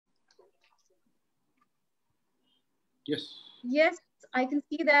Yes. Yes, I can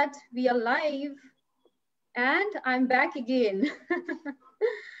see that we are live and I'm back again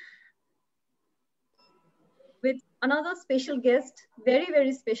with another special guest,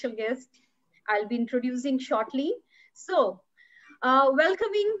 very special guest. I'll be introducing shortly. So,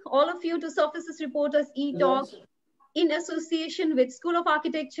 welcoming all of you to Surfaces Reporters e-talk in association with School of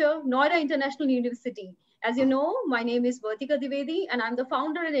Architecture, Noida International University. As you know, my name is Vertica Dvivedi and I'm the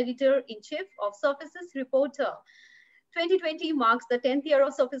founder and editor-in-chief of Surfaces Reporter. 2020 marks the 10th year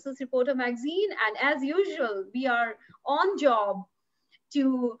of Surfaces Reporter magazine, and as usual, we are on job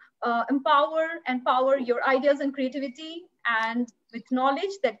to empower your ideas and creativity, and with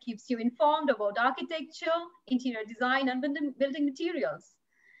knowledge that keeps you informed about architecture, interior design, and building materials.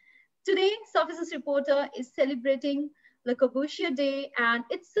 Today, Surfaces Reporter is celebrating Le Corbusier Day, and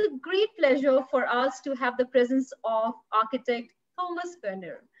it's a great pleasure for us to have the presence of architect Thomas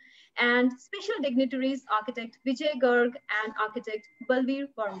Vonier and special dignitaries, architect Vijay Garg and architect Balbir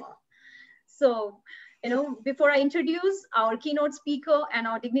Verma. So, before I introduce our keynote speaker and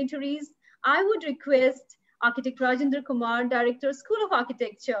our dignitaries, I would request Architect Rajendra Kumar, Director, School of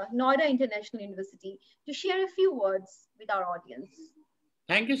Architecture, Noida International University, to share a few words with our audience.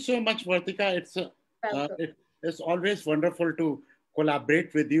 Thank you so much, Vartika. Welcome. It's always wonderful to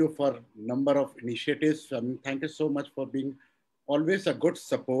collaborate with you for a number of initiatives. Thank you so much for being always a good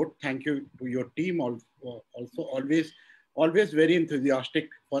support. Thank you to your team also always very enthusiastic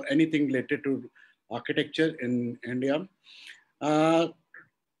for anything related to architecture in India.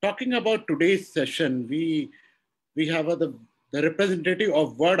 Talking about today's session, we have the representative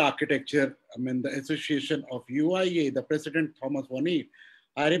of World Architecture, the Association of UIA, the President Thomas Vonier.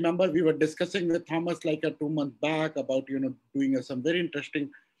 I remember we were discussing with Thomas like 2 months back about doing some very interesting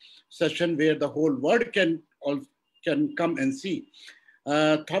session where the whole world can come and see.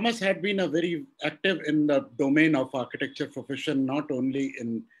 Thomas had been a very active in the domain of architecture profession, not only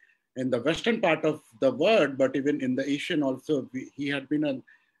in the Western part of the world, but even in the Asian also. He had been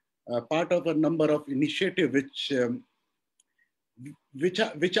a part of a number of initiatives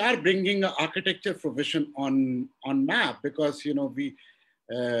which are bringing architecture profession on map, because we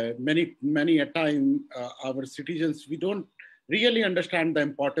many a time our citizens, we don't really understand the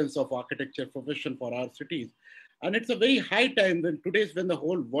importance of architecture profession for our cities. And it's a very high time when the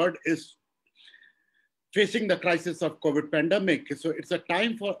whole world is facing the crisis of COVID pandemic. So it's a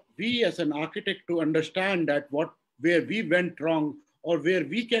time for we as an architect to understand that where we went wrong or where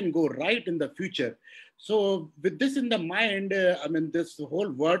we can go right in the future. So with this in the mind, this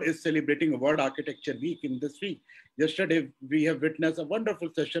whole world is celebrating World Architecture Week in this week. Yesterday, we have witnessed a wonderful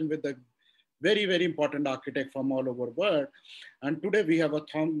session with a very important architect from all over the world. And today we have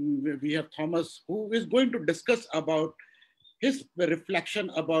Thomas, who is going to discuss about his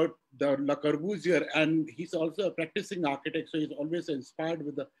reflection about the Le Corbusier, and he's also a practicing architect, so he's always inspired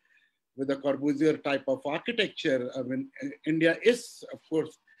with the Corbusier type of architecture. India is, of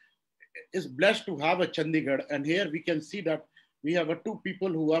course, is blessed to have a Chandigarh, and here we can see that we have two people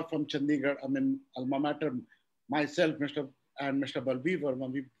who are from Chandigarh. Alma mater, myself, Mr. Balbir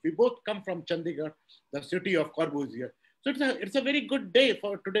Verma, we both come from Chandigarh, the city of Corbusier. So it's a very good day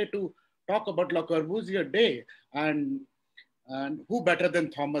for today to talk about Le Corbusier Day, and who better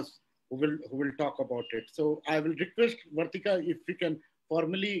than Thomas who will talk about it. So I will request Vartika if we can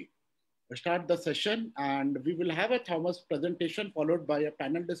formally start the session, and we will have a Thomas presentation followed by a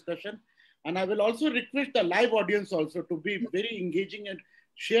panel discussion. And I will also request the live audience also to be very engaging and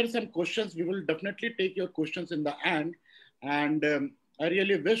share some questions. We will definitely take your questions in the end. And I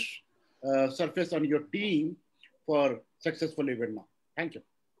really wish Surface on your team for successful event now. Thank you.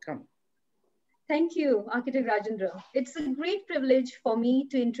 Come. Thank you, Architect Rajendra. It's a great privilege for me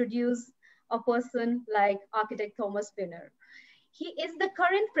to introduce a person like Architect Thomas Vonier. He is the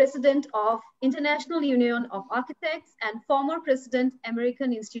current president of International Union of Architects and former president,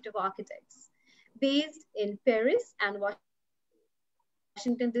 American Institute of Architects. Based in Paris and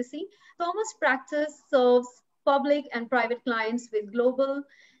Washington, D.C., Thomas' practice serves public and private clients with global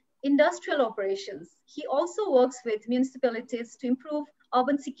industrial operations. He also works with municipalities to improve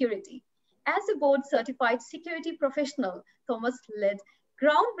urban security. As a board-certified security professional, Thomas led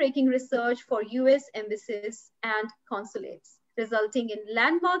groundbreaking research for US embassies and consulates, resulting in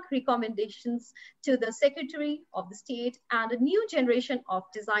landmark recommendations to the Secretary of the State and a new generation of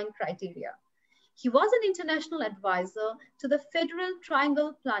design criteria. He was an international advisor to the Federal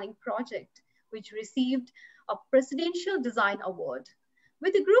Triangle Planning Project, which received a Presidential Design Award.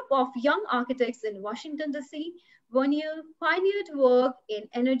 With a group of young architects in Washington, D.C., Vonier pioneered work in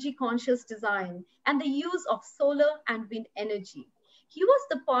energy-conscious design and the use of solar and wind energy. He was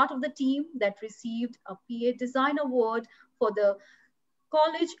the part of the team that received a PA Design Award for the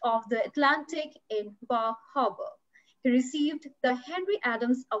College of the Atlantic in Bar Harbor. He received the Henry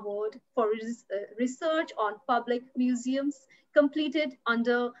Adams Award for his research on public museums completed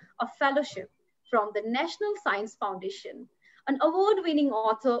under a fellowship from the National Science Foundation. An award-winning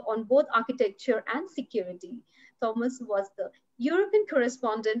author on both architecture and security, Thomas was the European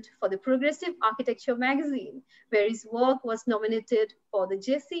correspondent for the Progressive Architecture magazine, where his work was nominated for the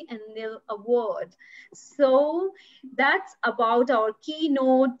Jesse and Neil Award. So that's about our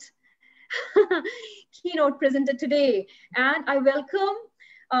keynote presenter today. And I welcome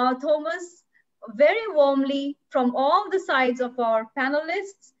Thomas very warmly from all the sides of our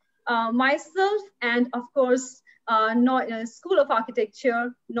panelists, myself, and of course, School of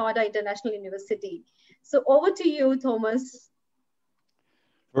Architecture, Noida International University. So over to you, Thomas.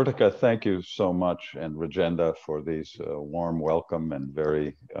 Vertica, thank you so much, and Rajendra for these warm welcome and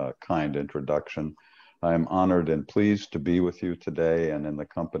very kind introduction. I'm honored and pleased to be with you today and in the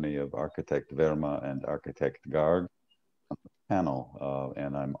company of Architect Verma and Architect Garg on the panel,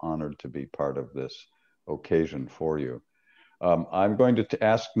 and I'm honored to be part of this occasion for you. I'm going to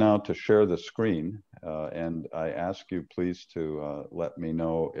ask now to share the screen, and I ask you please to let me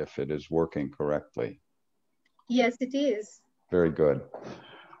know if it is working correctly. Yes, it is. Very good.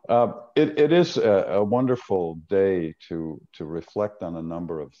 It is a wonderful day to reflect on a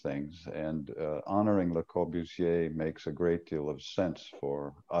number of things, and honoring Le Corbusier makes a great deal of sense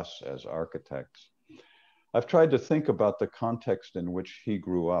for us as architects. I've tried to think about the context in which he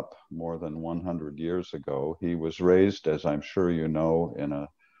grew up more than 100 years ago. He was raised, as I'm sure you know, in a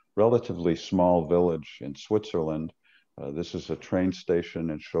relatively small village in Switzerland. This is a train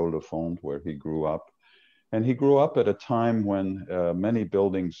station in Chaux-de-Fonds where he grew up. And he grew up at a time when many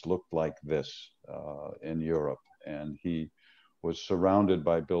buildings looked like this in Europe. And he was surrounded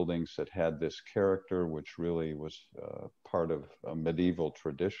by buildings that had this character, which really was part of a medieval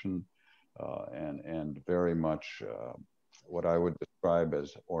tradition and very much what I would describe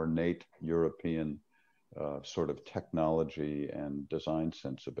as ornate European sort of technology and design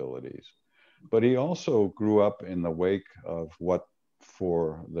sensibilities. But he also grew up in the wake of what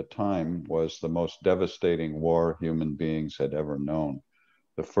for the time was the most devastating war human beings had ever known.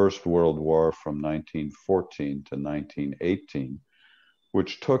 The First World War from 1914 to 1918,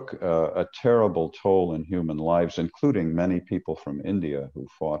 which took a terrible toll in human lives, including many people from India who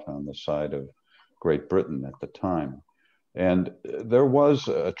fought on the side of Great Britain at the time. And there was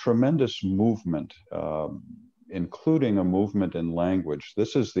a tremendous movement, including a movement in language.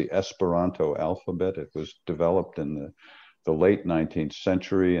 This is the Esperanto alphabet. It was developed in the late 19th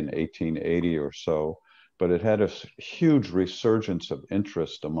century in 1880 or so, but it had a huge resurgence of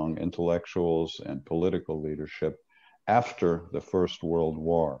interest among intellectuals and political leadership after the First World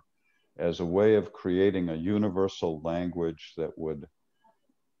War as a way of creating a universal language that would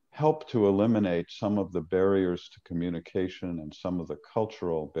help to eliminate some of the barriers to communication and some of the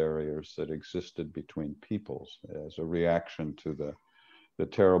cultural barriers that existed between peoples as a reaction to the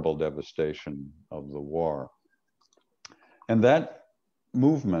terrible devastation of the war. And that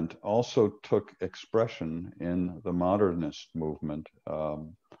movement also took expression in the modernist movement,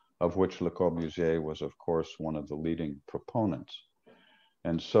 of which Le Corbusier was, of course, one of the leading proponents.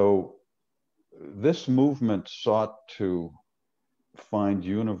 And so this movement sought to find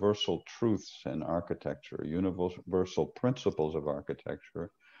universal truths in architecture, universal principles of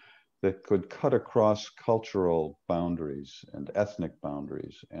architecture that could cut across cultural boundaries and ethnic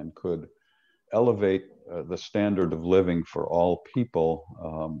boundaries and could elevate the standard of living for all people.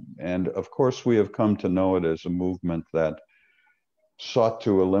 And of course, we have come to know it as a movement that sought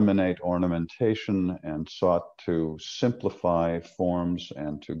to eliminate ornamentation and sought to simplify forms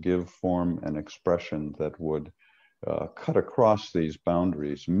and to give form and expression that would cut across these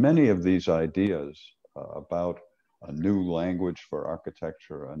boundaries. Many of these ideas about a new language for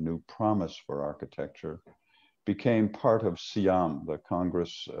architecture, a new promise for architecture, became part of SIAM, the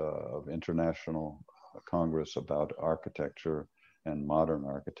Congress of International Congress about Architecture and Modern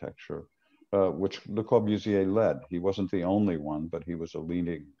Architecture, which Le Corbusier led. He wasn't the only one, but he was a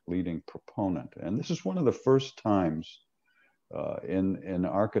leading proponent. And this is one of the first times in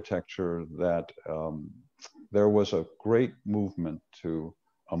architecture that there was a great movement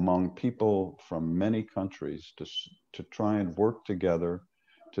among people from many countries to try and work together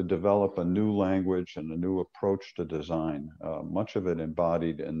to develop a new language and a new approach to design, much of it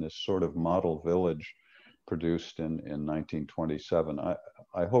embodied in this sort of model village produced in 1927.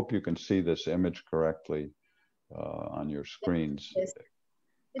 I hope you can see this image correctly on your screens. Yes.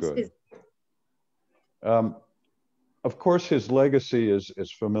 Good. Of course, his legacy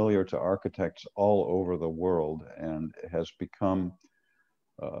is familiar to architects all over the world and has become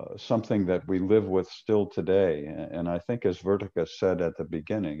something that we live with still today. And I think, as Vertica said at the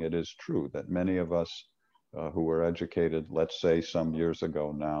beginning, it is true that many of us who were educated, let's say some years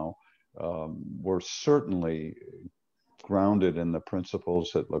ago now, were certainly grounded in the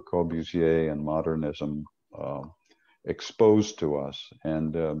principles that Le Corbusier and modernism exposed to us.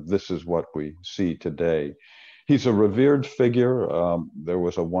 And this is what we see today. He's a revered figure. There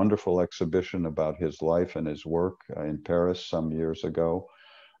was a wonderful exhibition about his life and his work in Paris some years ago.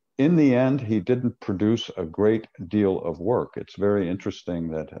 In the end, he didn't produce a great deal of work. It's very interesting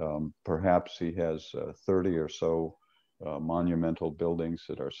that perhaps he has 30 or so monumental buildings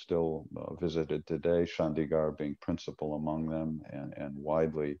that are still visited today, Chandigarh being principal among them and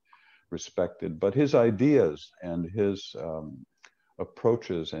widely respected. But his ideas and his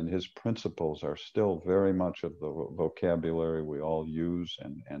approaches and his principles are still very much of the vocabulary we all use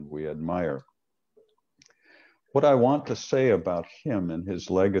and we admire. What I want to say about him and his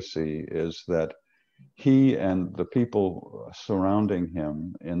legacy is that he and the people surrounding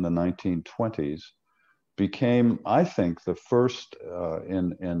him in the 1920s became, I think, the first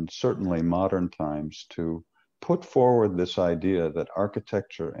in certainly modern times to put forward this idea that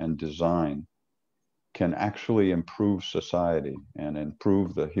architecture and design can actually improve society and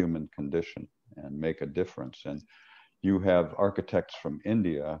improve the human condition and make a difference. And you have architects from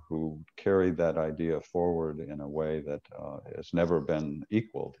India who carried that idea forward in a way that has never been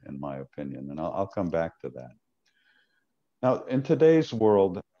equaled, in my opinion. And I'll come back to that. Now, in today's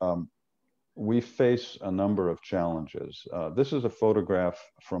world, we face a number of challenges. This is a photograph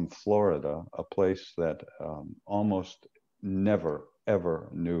from Florida, a place that almost never, ever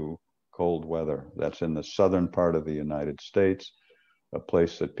knew cold weather. That's in the southern part of the United States, a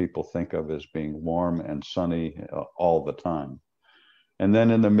place that people think of as being warm and sunny all the time. And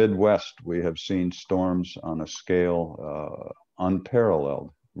then in the Midwest, we have seen storms on a scale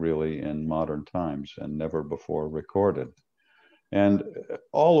unparalleled, really, in modern times and never before recorded. And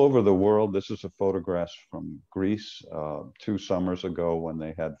all over the world, this is a photograph from Greece 2 summers ago when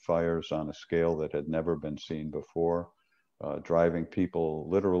they had fires on a scale that had never been seen before, driving people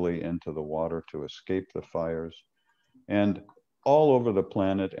literally into the water to escape the fires. And all over the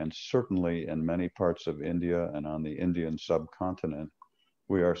planet, and certainly in many parts of India and on the Indian subcontinent,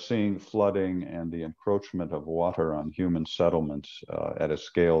 we are seeing flooding and the encroachment of water on human settlements at a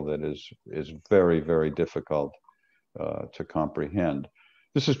scale that is very, very difficult to comprehend.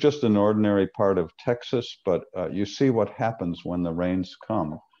 This is just an ordinary part of Texas, but you see what happens when the rains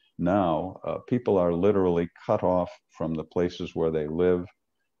come. Now, people are literally cut off from the places where they live,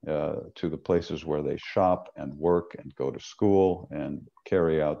 to the places where they shop and work and go to school and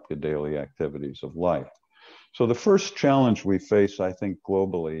carry out the daily activities of life. So the first challenge we face, I think,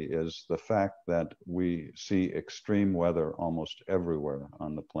 globally is the fact that we see extreme weather almost everywhere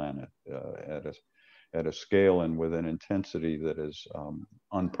on the planet at a scale and with an intensity that is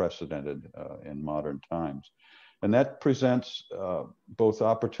unprecedented in modern times. And that presents both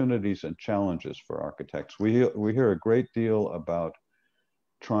opportunities and challenges for architects. We hear a great deal about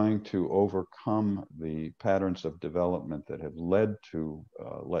trying to overcome the patterns of development that have led to,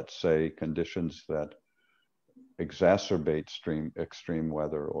 let's say, conditions that exacerbate extreme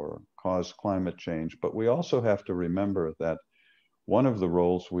weather or cause climate change. But we also have to remember that one of the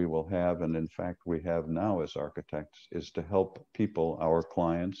roles we will have, and in fact we have now as architects, is to help people, our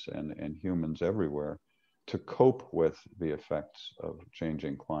clients and humans everywhere, to cope with the effects of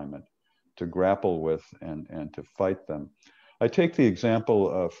changing climate, to grapple with and to fight them. I take the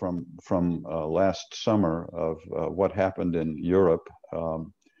example from last summer of what happened in Europe.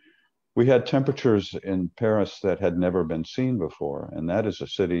 We had temperatures in Paris that had never been seen before, and that is a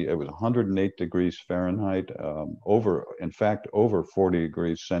city. It was 108 degrees Fahrenheit, in fact, over 40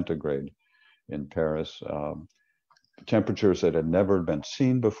 degrees centigrade in Paris. Temperatures that had never been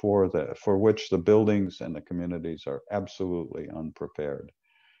seen before, for which the buildings and the communities are absolutely unprepared.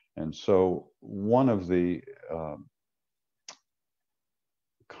 And so one of the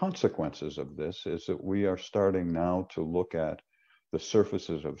consequences of this is that we are starting now to look at the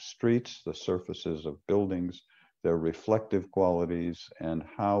surfaces of streets, the surfaces of buildings, their reflective qualities, and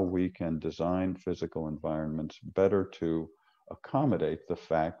how we can design physical environments better to accommodate the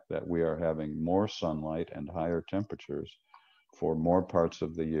fact that we are having more sunlight and higher temperatures for more parts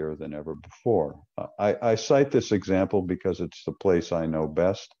of the year than ever before. I cite this example because it's the place I know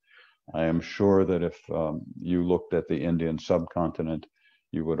best. I am sure that if you looked at the Indian subcontinent,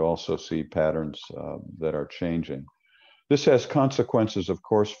 you would also see patterns that are changing. This has consequences, of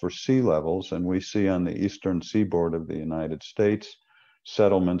course, for sea levels, and we see on the eastern seaboard of the United States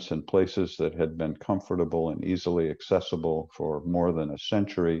settlements in places that had been comfortable and easily accessible for more than a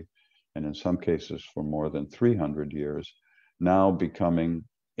century, and in some cases for more than 300 years, now becoming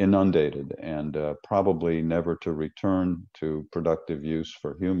inundated and probably never to return to productive use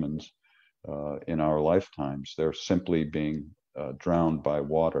for humans in our lifetimes. They're simply being drowned by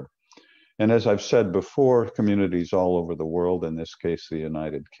water. And as I've said before, communities all over the world, in this case, the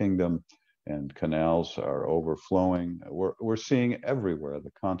United Kingdom, and canals are overflowing. We're seeing everywhere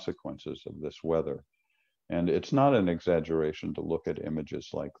the consequences of this weather. And it's not an exaggeration to look at images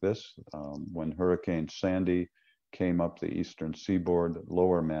like this. When Hurricane Sandy came up the eastern seaboard,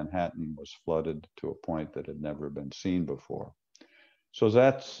 lower Manhattan was flooded to a point that had never been seen before. So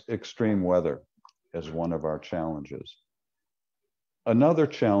that's extreme weather as one of our challenges. Another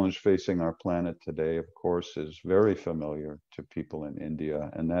challenge facing our planet today, of course, is very familiar to people in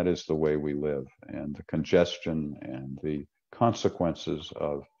India, and that is the way we live and the congestion and the consequences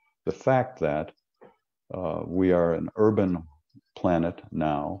of the fact that we are an urban planet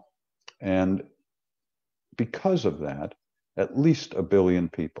now. And because of that, at least 1 billion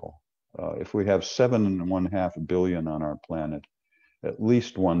people, if we have 7.5 billion on our planet, at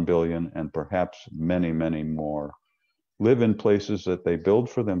least 1 billion and perhaps many, many more live in places that they build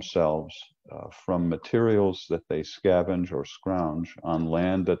for themselves from materials that they scavenge or scrounge on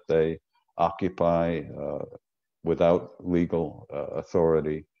land that they occupy without legal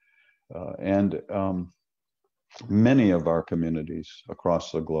authority. And many of our communities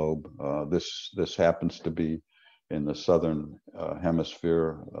across the globe, this happens to be in the southern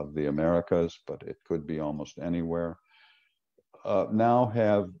hemisphere of the Americas, but it could be almost anywhere, now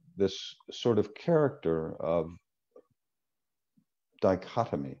have this sort of character of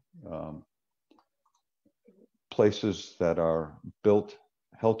dichotomy. Places that are built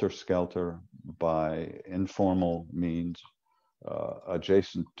helter-skelter by informal means,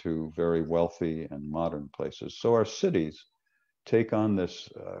 adjacent to very wealthy and modern places. So our cities take on this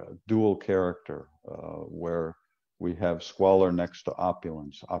dual character where we have squalor next to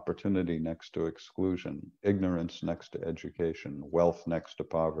opulence, opportunity next to exclusion, ignorance next to education, wealth next to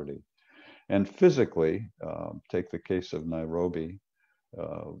poverty. And physically, take the case of Nairobi,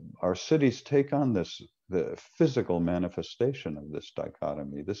 our cities take on the physical manifestation of this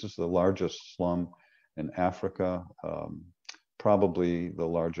dichotomy. This is the largest slum in Africa, probably the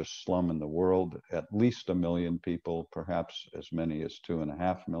largest slum in the world, at least 1 million people, perhaps as many as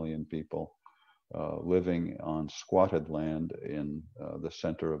 2.5 million people living on squatted land in the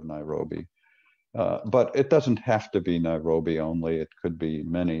center of Nairobi. But it doesn't have to be Nairobi only. It could be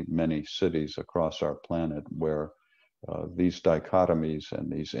many, many cities across our planet where these dichotomies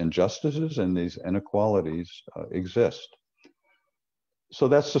and these injustices and these inequalities exist. So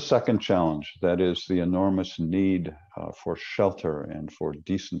that's the second challenge. That is the enormous need for shelter and for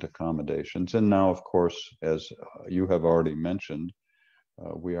decent accommodations. And now, of course, as you have already mentioned,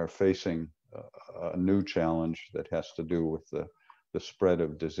 we are facing a new challenge that has to do with the spread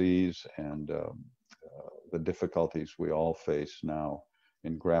of disease and the difficulties we all face now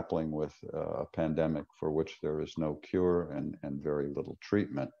in grappling with a pandemic for which there is no cure and very little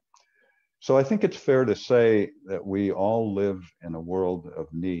treatment. So I think it's fair to say that we all live in a world of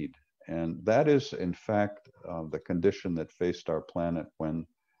need. And that is, in fact, the condition that faced our planet when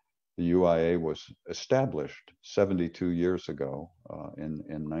the UIA was established 72 years ago in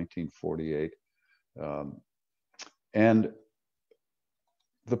 1948. And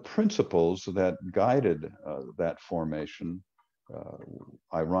the principles that guided that formation,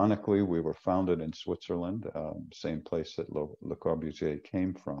 ironically, we were founded in Switzerland, same place that Le Corbusier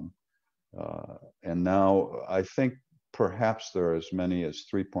came from. And now I think perhaps there are as many as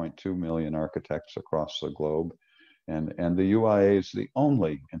 3.2 million architects across the globe. And the UIA is the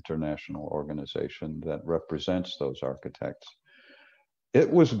only international organization that represents those architects. It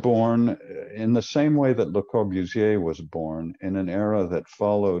was born in the same way that Le Corbusier was born, in an era that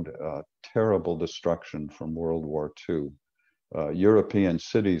followed terrible destruction from World War II. European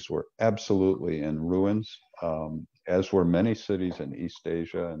cities were absolutely in ruins, as were many cities in East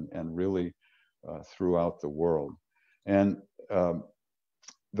Asia and really throughout the world. And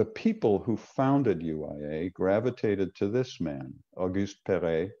the people who founded UIA gravitated to this man, Auguste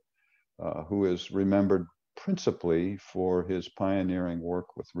Perret, who is remembered principally for his pioneering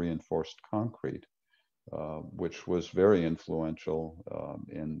work with reinforced concrete, which was very influential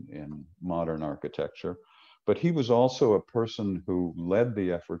in modern architecture. But he was also a person who led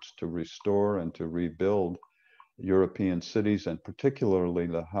the efforts to restore and to rebuild European cities, and particularly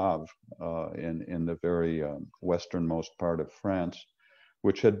Le Havre in the very westernmost part of France,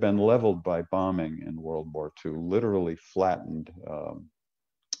 which had been leveled by bombing in World War II, literally flattened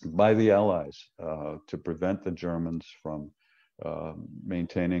by the Allies to prevent the Germans from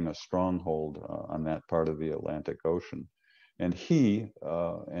maintaining a stronghold on that part of the Atlantic Ocean. And he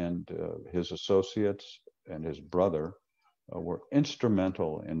and his associates and his brother were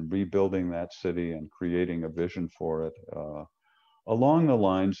instrumental in rebuilding that city and creating a vision for it along the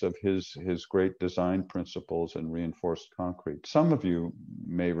lines of his great design principles and reinforced concrete. Some of you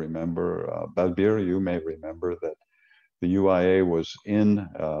may remember, Balbir, you may remember that the UIA was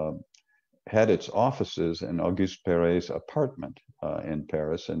had its offices in Auguste Perret's apartment in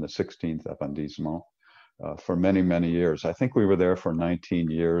Paris in the 16th arrondissement for many, many years. I think we were there for 19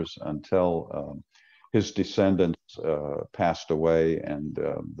 years until his descendants passed away and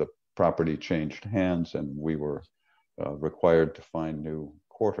the property changed hands and we were required to find new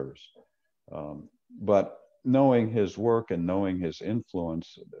quarters. But knowing his work and knowing his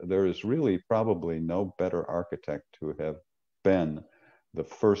influence, there is really probably no better architect to have been the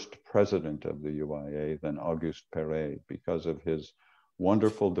first president of the UIA than Auguste Perret, because of his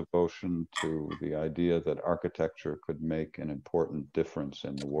wonderful devotion to the idea that architecture could make an important difference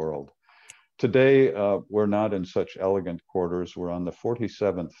in the world. Today, we're not in such elegant quarters. We're on the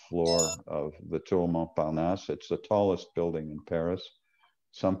 47th floor of the Tour Montparnasse. It's the tallest building in Paris.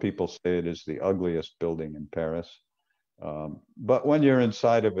 Some people say it is the ugliest building in Paris. But when you're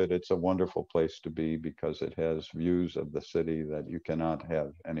inside of it, it's a wonderful place to be because it has views of the city that you cannot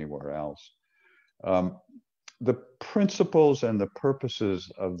have anywhere else. The principles and the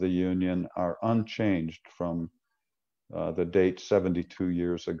purposes of the union are unchanged from the date 72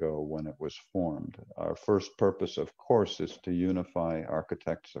 years ago when it was formed. Our first purpose, of course, is to unify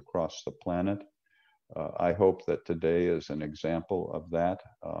architects across the planet. I hope that today is an example of that.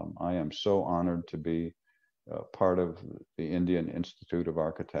 I am so honored to be part of the Indian Institute of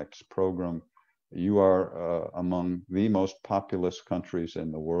Architects program. You are among the most populous countries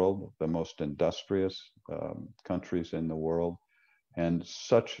in the world, the most industrious countries in the world, and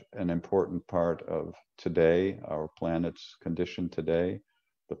such an important part of today, our planet's condition today,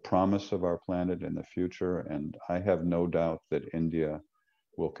 the promise of our planet in the future. And I have no doubt that India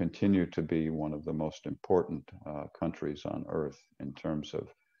will continue to be one of the most important countries on earth in terms of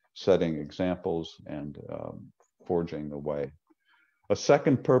setting examples and forging the way. A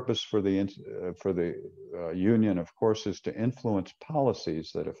second purpose for the union, of course, is to influence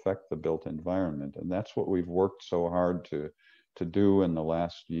policies that affect the built environment. And that's what we've worked so hard to do in the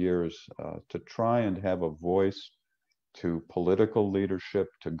last years, to try and have a voice to political leadership,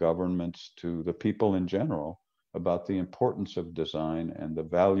 to governments, to the people in general, about the importance of design and the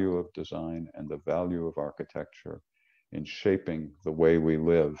value of design and the value of architecture in shaping the way we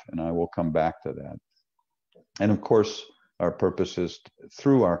live. And I will come back to that. And of course, our purpose is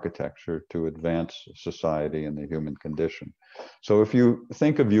through architecture to advance society and the human condition. So if you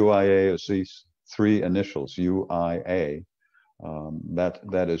think of UIA as these three initials, UIA,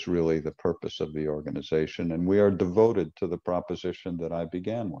 that is really the purpose of the organization. And we are devoted to the proposition that I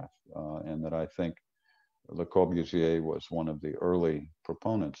began with and that I think Le Corbusier was one of the early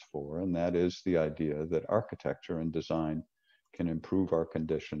proponents for, and that is the idea that architecture and design can improve our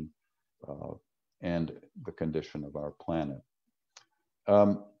condition and the condition of our planet.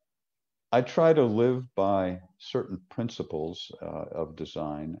 I try to live by certain principles of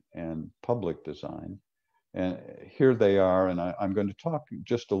design and public design, and here they are, and I'm going to talk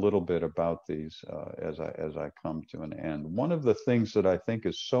just a little bit about these as I come to an end. One of the things that I think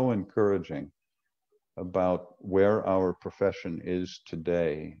is so encouraging about where our profession is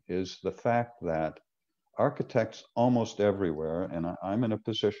today is the fact that architects almost everywhere, and I'm in a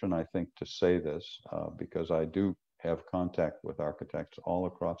position, I think, to say this because I do have contact with architects all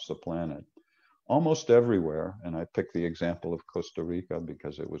across the planet, almost everywhere, and I picked the example of Costa Rica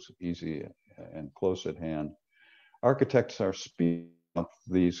because it was easy and close at hand, architects are speaking of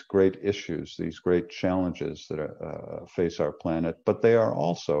these great issues, these great challenges that face our planet, but they are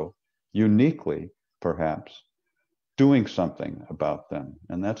also uniquely, perhaps, doing something about them.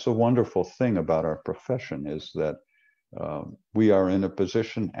 And that's a wonderful thing about our profession, is that we are in a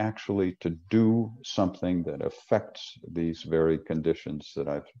position actually to do something that affects these very conditions that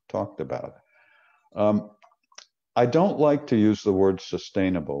I've talked about. I don't like to use the word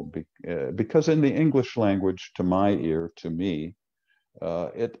sustainable because in the English language, to my ear, to me,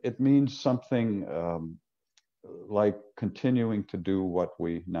 it means something like continuing to do what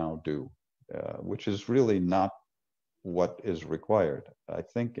we now do. Which is really not what is required. I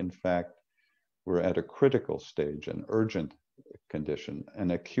think, in fact, We're at a critical stage, an urgent condition,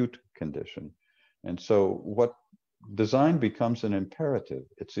 an acute condition. And so what design becomes an imperative.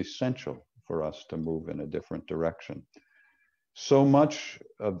 It's essential for us to move in a different direction. So much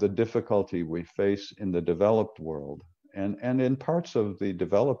of the difficulty we face in the developed world and in parts of the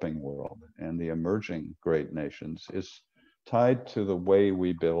developing world and the emerging great nations is tied to the way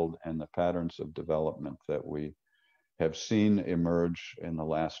we build and the patterns of development that we have seen emerge in the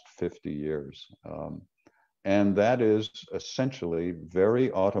last 50 years. And that is essentially very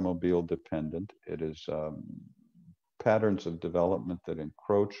automobile dependent. It is patterns of development that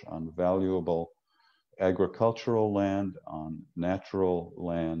encroach on valuable agricultural land, on natural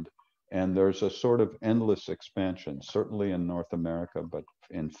land, and there's a sort of endless expansion, certainly in North America, but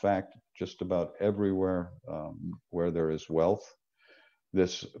in fact, just about everywhere where there is wealth.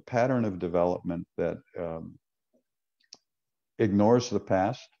 This pattern of development that ignores the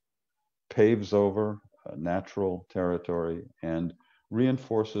past, paves over natural territory, and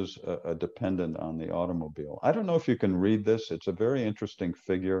reinforces a dependence on the automobile. I don't know if you can read this. It's a very interesting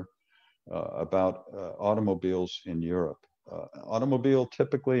figure about automobiles in Europe. Automobile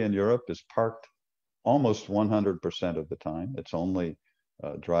typically in Europe is parked almost 100% of the time. It's only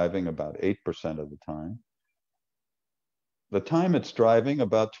driving about 8% of the time. The time it's driving,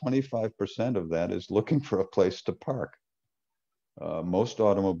 about 25% of that is looking for a place to park. Most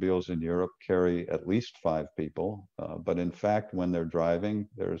automobiles in Europe carry at least 5 people, but in fact, when they're driving,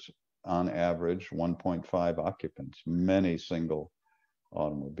 there's on average 1.5 occupants, many single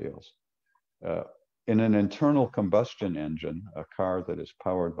automobiles. In an internal combustion engine, a car that is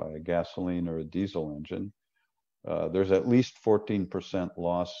powered by a gasoline or a diesel engine, there's at least 14%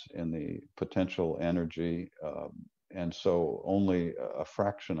 loss in the potential energy, and so only a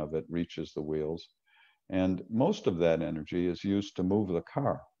fraction of it reaches the wheels. And most of that energy is used to move the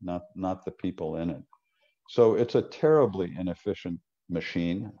car, not the people in it. So it's a terribly inefficient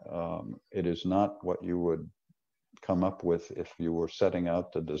machine. It is not what you would come up with if you were setting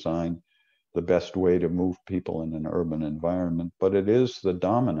out to design the best way to move people in an urban environment, but it is the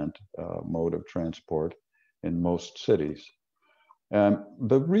dominant mode of transport in most cities.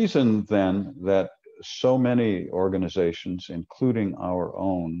 The reason then that so many organizations, including our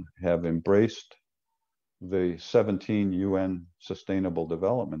own, have embraced the 17 UN Sustainable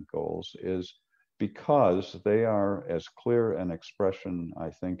Development Goals is because they are as clear an expression, I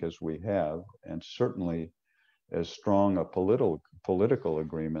think, as we have, and certainly as strong a political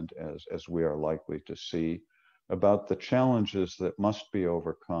agreement as we are likely to see about the challenges that must be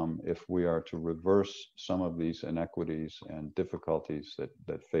overcome if we are to reverse some of these inequities and difficulties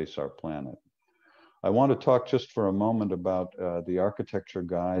that face our planet. I want to talk just for a moment about the architecture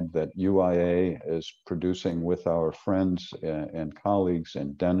guide that UIA is producing with our friends and colleagues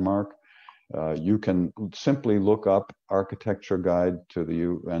in Denmark. You can simply look up Architecture Guide to the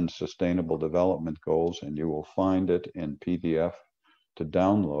UN Sustainable Development Goals and you will find it in PDF to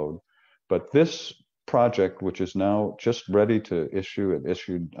download. But this project, which is now just ready to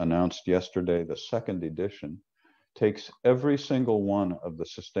issue, announced yesterday, the 2nd edition, takes every single one of the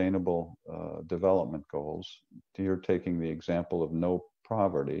Sustainable Development Goals. You're taking the example of no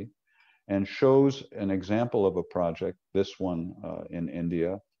poverty, and shows an example of a project, this one in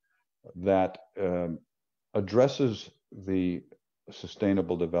India, that addresses the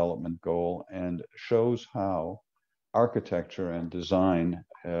Sustainable Development Goal and shows how architecture and design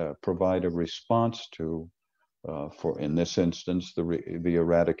provide a response to, for in this instance, the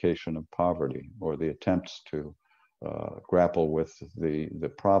eradication of poverty, or the attempts to grapple with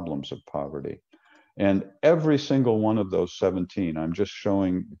the problems of poverty. And every single one of those 17, I'm just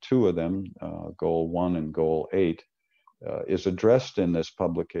showing 2 of them, Goal 1 and Goal 8, is addressed in this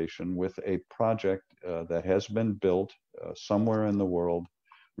publication with a project that has been built somewhere in the world,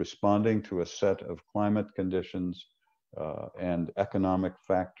 responding to a set of climate conditions and economic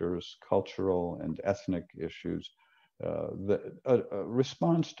factors, cultural and ethnic issues, that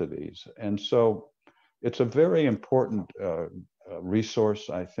responds to these. And so it's a very important resource,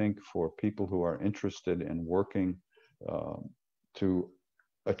 I think, for people who are interested in working to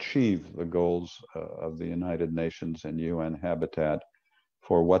achieve the goals of the United Nations and UN Habitat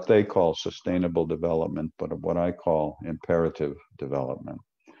for what they call sustainable development, but what I call imperative development.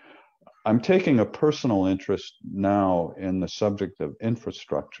 I'm taking a personal interest now in the subject of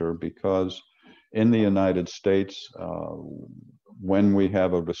infrastructure because in the United States, when we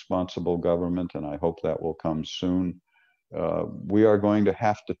have a responsible government, and I hope that will come soon, we are going to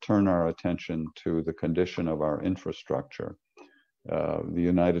have to turn our attention to the condition of our infrastructure. The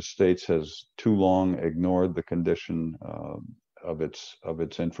United States has too long ignored the condition of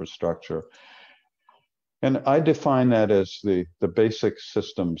its infrastructure. And I define that as the basic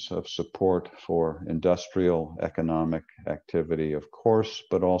systems of support for industrial economic activity, of course,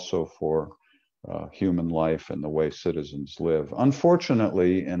 but also for human life and the way citizens live.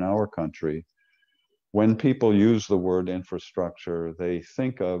 Unfortunately, in our country, when people use the word infrastructure, they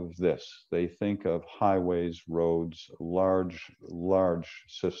think of this. They think of highways, roads, large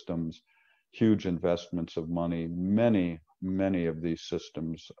systems, huge investments of money. Many of these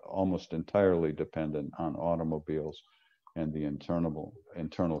systems almost entirely dependent on automobiles and the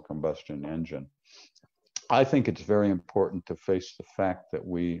internal combustion engine. I think it's very important to face the fact that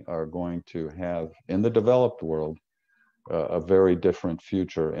we are going to have, in the developed world, a very different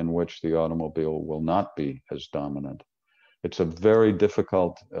future in which the automobile will not be as dominant. It's a very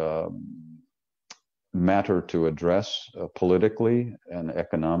difficult matter to address politically and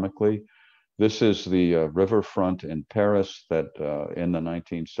economically. This is the riverfront in Paris that in the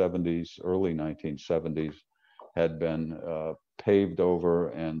 1970s, early 1970s, had been paved over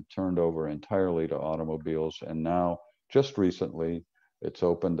and turned over entirely to automobiles. And now, just recently, it's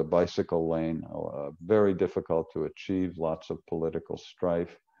opened a bicycle lane, very difficult to achieve, lots of political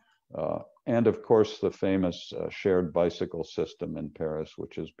strife. And of course, the famous shared bicycle system in Paris,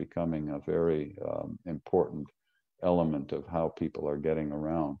 which is becoming a very important element of how people are getting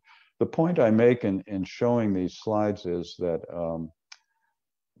around. The point I make in showing these slides is that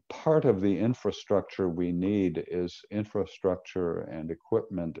part of the infrastructure we need is infrastructure and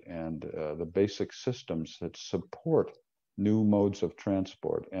equipment and the basic systems that support new modes of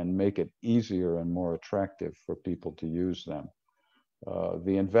transport and make it easier and more attractive for people to use them.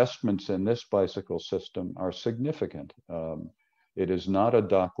 The investments in this bicycle system are significant. It is not a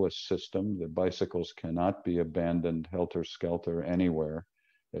dockless system. The bicycles cannot be abandoned helter-skelter anywhere,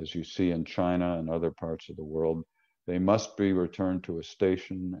 as you see in China and other parts of the world. They must be returned to a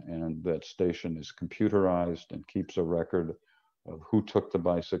station, and that station is computerized and keeps a record of who took the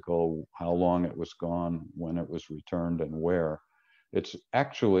bicycle, how long it was gone, when it was returned, and where. It's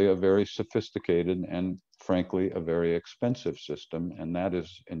actually a very sophisticated and, frankly, a very expensive system, and that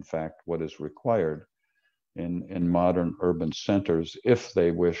is, in fact, what is required in modern urban centers if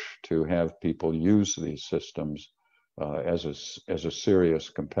they wish to have people use these systems as a serious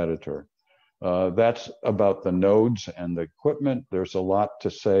competitor. That's about the nodes and the equipment. There's a lot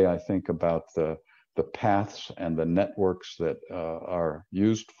to say, I think, about the paths and the networks that are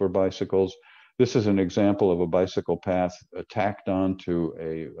used for bicycles. This is an example of a bicycle path tacked onto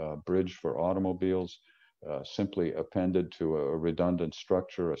a bridge for automobiles, simply appended to a redundant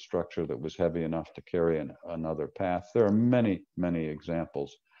structure, a structure that was heavy enough to carry another path. There are many, many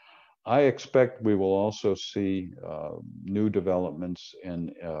examples. I expect we will also see new developments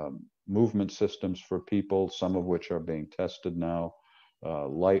in movement systems for people, some of which are being tested now,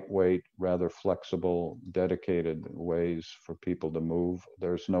 lightweight, rather flexible, dedicated ways for people to move.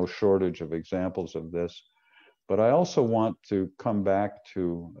 There's no shortage of examples of this. But I also want to come back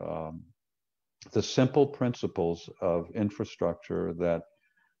to the simple principles of infrastructure that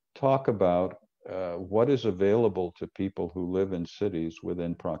talk about what is available to people who live in cities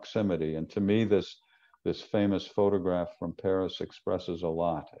within proximity. And to me, this famous photograph from Paris expresses a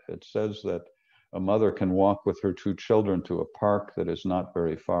lot. It says that a mother can walk with her 2 children to a park that is not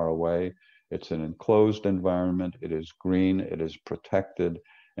very far away. It's an enclosed environment. It is green. It is protected.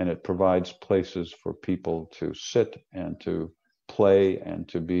 And it provides places for people to sit and to play and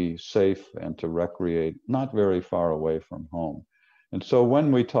to be safe and to recreate, not very far away from home. And so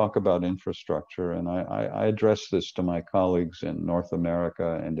when we talk about infrastructure, and I address this to my colleagues in North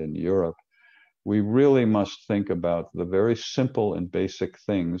America and in Europe, we really must think about the very simple and basic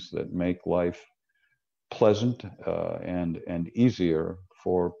things that make life pleasant and easier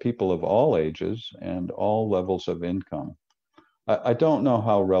for people of all ages and all levels of income. I don't know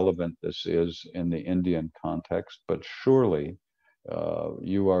how relevant this is in the Indian context, but surely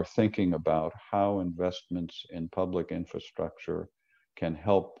you are thinking about how investments in public infrastructure can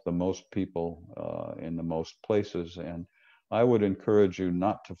help the most people in the most places. And I would encourage you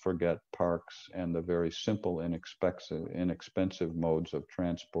not to forget parks and the very simple, inexpensive modes of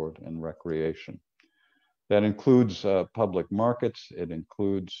transport and recreation. That includes public markets. It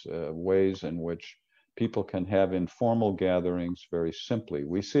includes ways in which people can have informal gatherings very simply.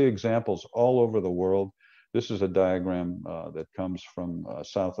 We see examples all over the world. This is a diagram that comes from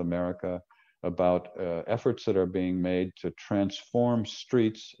South America about efforts that are being made to transform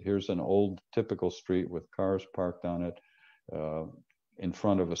streets. Here's an old typical street with cars parked on it in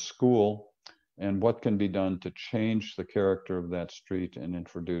front of a school, and what can be done to change the character of that street and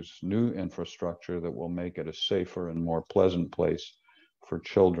introduce new infrastructure that will make it a safer and more pleasant place for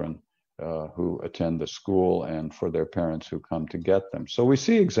children. who attend the school and for their parents who come to get them. So we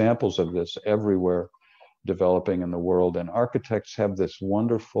see examples of this everywhere developing in the world, and architects have this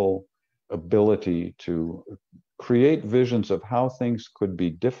wonderful ability to create visions of how things could be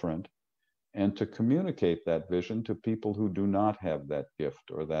different and to communicate that vision to people who do not have that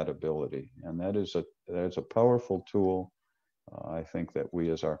gift or that ability. And that is a powerful tool, I think, that we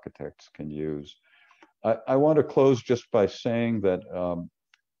as architects can use. I want to close just by saying that,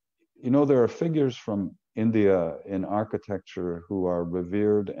 there are figures from India in architecture who are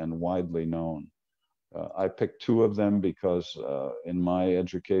revered and widely known. I picked two of them because in my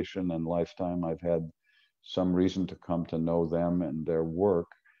education and lifetime, I've had some reason to come to know them and their work.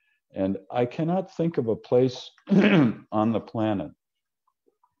 And I cannot think of a place on the planet,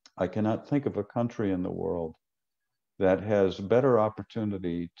 I cannot think of a country in the world that has better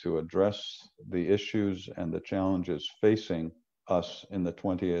opportunity to address the issues and the challenges facing us in the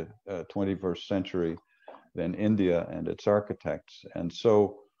 21st century than India and its architects. And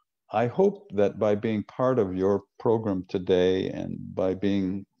so I hope that by being part of your program today and by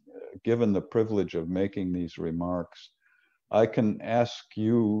being given the privilege of making these remarks, I can ask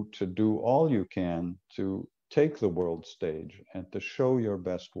you to do all you can to take the world stage and to show your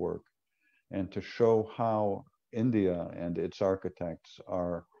best work and to show how India and its architects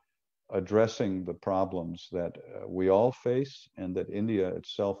are addressing the problems that we all face and that India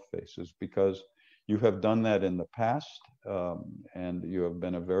itself faces, because you have done that in the past, and you have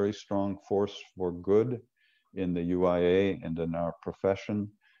been a very strong force for good in the UIA and in our profession.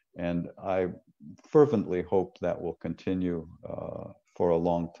 And I fervently hope that will continue for a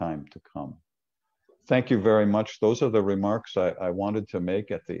long time to come. Thank you very much. Those are the remarks I wanted to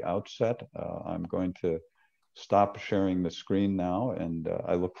make at the outset. I'm going to stop sharing the screen now, and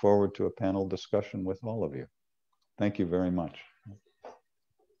I look forward to a panel discussion with all of you. Thank you very much.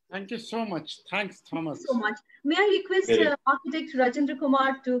 Thank you so much. Thanks, Thomas. Thank you so much. May I request Architect Rajendra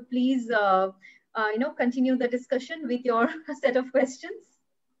Kumar to please, continue the discussion with your set of questions?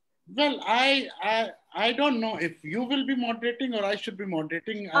 Well, I don't know if you will be moderating or I should be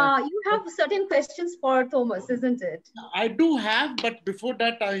moderating. You have certain questions for Thomas, isn't it? I do have, but before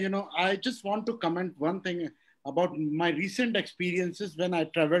that, I just want to comment one thing about my recent experiences when I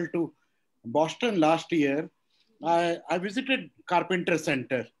traveled to Boston last year. I visited Carpenter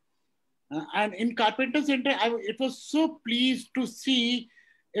Center. And in Carpenter Center, it was so pleased to see,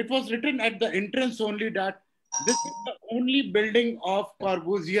 it was written at the entrance only that this is the only building of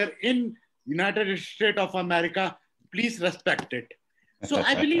Corbusier in United States of America. Please respect it. So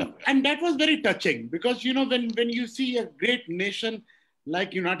I believe, and that was very touching because, when you see a great nation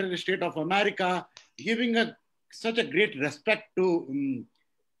like United States of America giving such a great respect to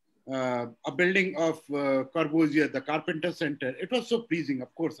a building of Corbusier, the Carpenter Center, it was so pleasing,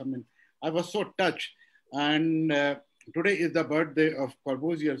 of course. I mean, I was so touched. And today is the birthday of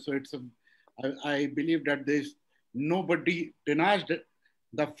Corbusier. So I believe that nobody denies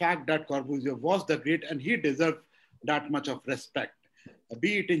the fact that Corbusier was the great and he deserved that much of respect.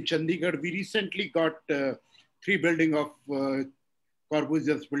 Be it in Chandigarh, we recently got 3 buildings of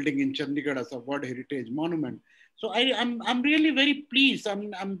Corbusier's building in Chandigarh as a World Heritage Monument. So I'm really very pleased.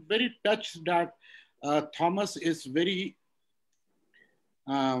 I'm very touched that Thomas is very,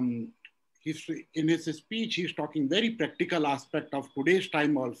 in his speech, he's talking very practical aspect of today's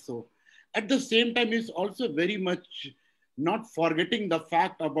time also. At the same time, he's also very much not forgetting the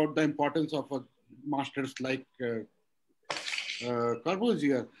fact about the importance of masters like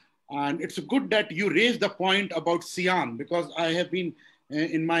Corbusier. And it's good that you raised the point about Siam, because I have been,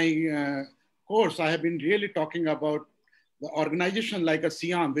 in my course, I have been really talking about the organization like a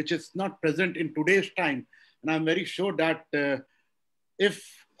Siam, which is not present in today's time. And I'm very sure that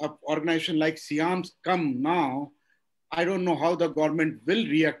if an organization like Siam come now, I don't know how the government will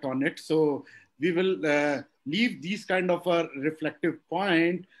react on it. So we will leave these kind of a reflective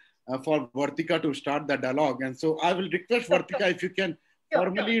point for Vertica to start the dialogue. And so I will request Vertica if you can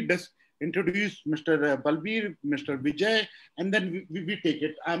formally introduce Mr. Balbir, Mr. Vijay, and then we take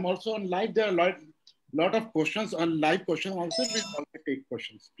it. I'm also on live. There are a lot of questions on live questions also. We'll also take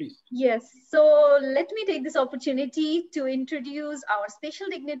questions, please. Yes. So let me take this opportunity to introduce our special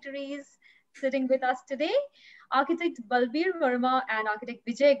dignitaries sitting with us today, Architect Balbir Verma and Architect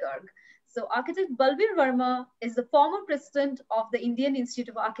Vijay Garg. So Architect Balbir Verma is the former president of the Indian Institute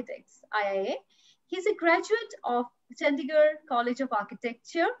of Architects, IIA. He's a graduate of Chandigarh College of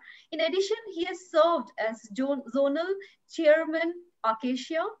Architecture. In addition, he has served as Zonal Chairman,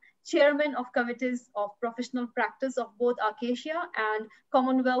 Acacia, Chairman of Committees of Professional Practice of both Acacia and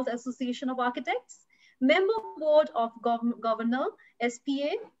Commonwealth Association of Architects, Member Board of Governor,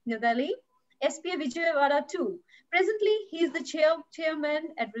 SPA, New Delhi, SPA Vijay too. Presently, he is the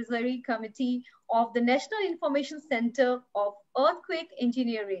Chairman Advisory Committee of the National Information Center of Earthquake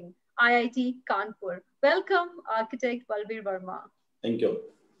Engineering, IIT Kanpur. Welcome, Architect Balbir Verma. Thank you.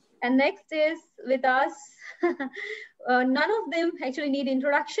 And next is with us, none of them actually need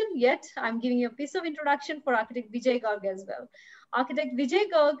introduction yet. I'm giving you a piece of introduction for Architect Vijay Garg as well. Architect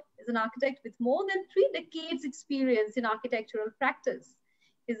Vijay Garg is an architect with more than 3 decades experience in architectural practice.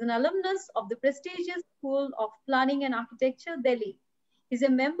 He is an alumnus of the prestigious School of Planning and Architecture, Delhi. He is a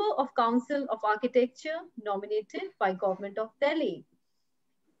member of Council of Architecture nominated by Government of Delhi.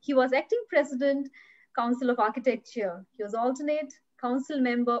 He was acting president, Council of Architecture. He was alternate council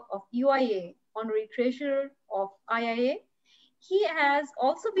member of UIA, honorary treasurer of IIA. He has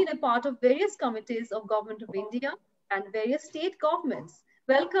also been a part of various committees of Government of India and various state governments.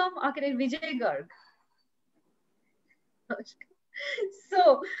 Welcome, Architect Vijay Garg.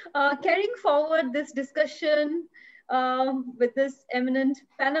 So, carrying forward this discussion with this eminent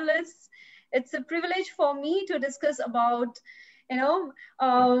panelists, it's a privilege for me to discuss about,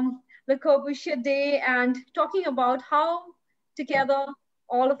 Le Corbusier Day and talking about how together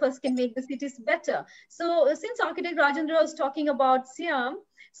all of us can make the cities better. So since Architect Rajendra was talking about SIAM,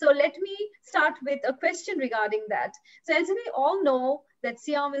 so let me start with a question regarding that. So as we all know that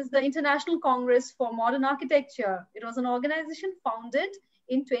SIAM is the International Congress for Modern Architecture. It was an organization founded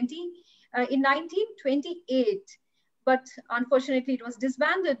in 1928, but unfortunately it was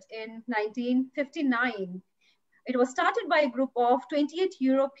disbanded in 1959. It was started by a group of 28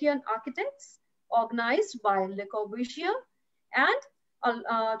 European architects organized by Le Corbusier and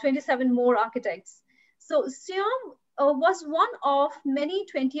 27 more architects. So SIAM was one of many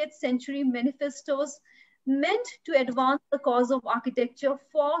 20th century manifestos meant to advance the cause of architecture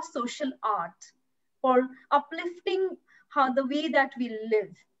for social art, for uplifting the way that we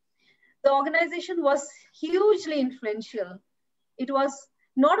live. The organization was hugely influential. It was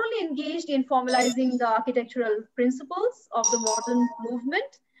not only engaged in formalizing the architectural principles of the modern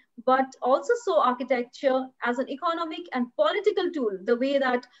movement, but also saw architecture as an economic and political tool, the way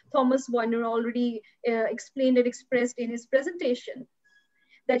that Thomas Vonier already explained and expressed in his presentation,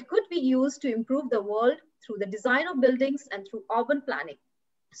 that could be used to improve the world through the design of buildings and through urban planning.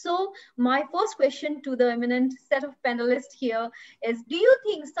 So my first question to the eminent set of panelists here is, do you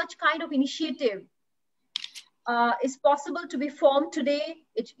think such kind of initiative is possible to be formed today?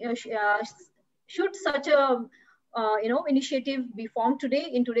 Should such a initiative be formed today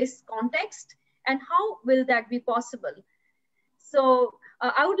in today's context, and how will that be possible? So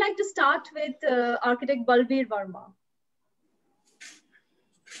I would like to start with Architect Balbir Verma.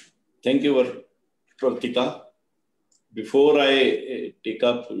 Thank you, Vertica. Before I take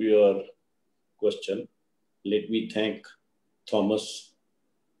up your question, let me thank Thomas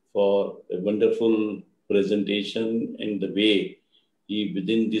for a wonderful presentation and the way he,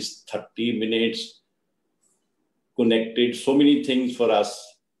 within this 30 minutes, connected so many things for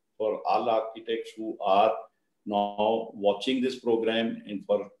us, for all architects who are now watching this program, and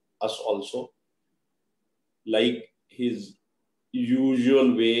for us also. Like his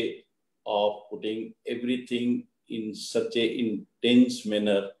usual way of putting everything in such an intense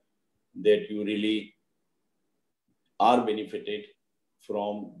manner that you really are benefited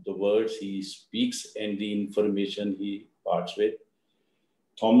from the words he speaks and the information he parts with.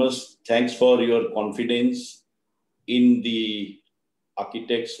 Thomas, thanks for your confidence in the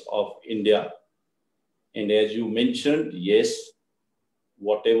architects of India. And as you mentioned, yes,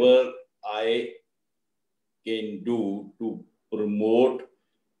 whatever I can do to promote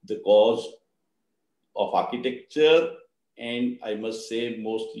the cause of architecture, and I must say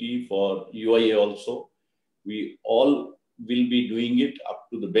mostly for UIA also, we all will be doing it up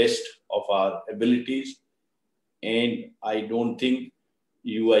to the best of our abilities. And I don't think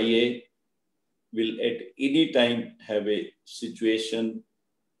UIA will at any time have a situation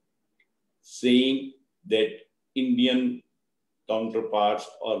saying that Indian counterparts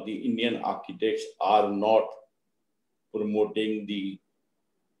or the Indian architects are not promoting the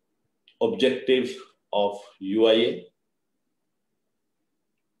objectives of UIA.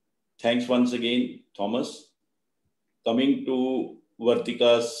 Thanks once again, Thomas. Coming to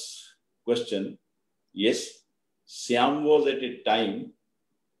Vertica's question, yes, SIAM was at a time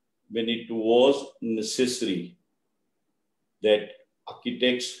when it was necessary that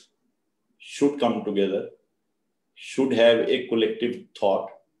architects should come together, should have a collective thought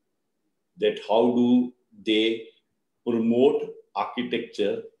that how do they promote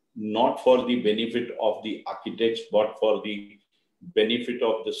architecture, not for the benefit of the architects, but for the benefit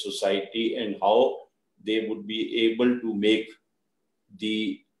of the society, and how they would be able to make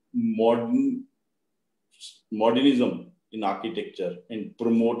the modernism in architecture and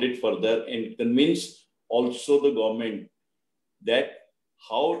promote it further and convince also the government that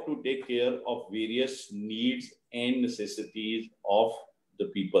how to take care of various needs and necessities of the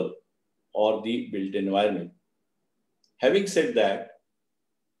people or the built environment. Having said that,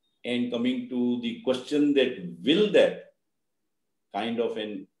 and coming to the question that will that kind of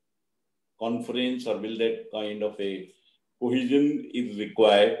an conference or will that kind of a cohesion is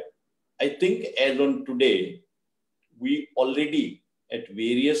required, I think as on today, we already at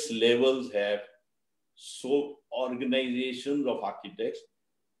various levels have so organizations of architects.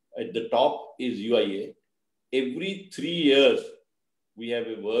 At the top is UIA. Every 3 years, we have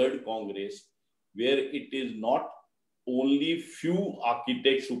a World Congress where it is not only few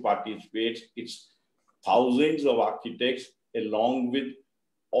architects who participate, it's thousands of architects along with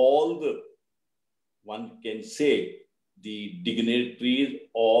all the, one can say, the dignitaries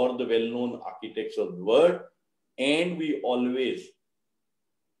or the well-known architects of the world. And we always,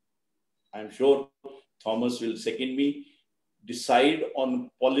 I'm sure Thomas will second me, decide on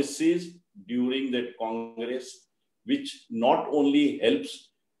policies during that Congress, which not only helps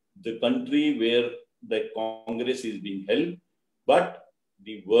the country where the Congress is being held, but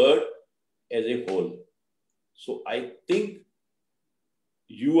the world as a whole. So I think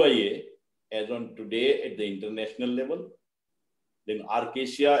UIA, as on today at the international level, then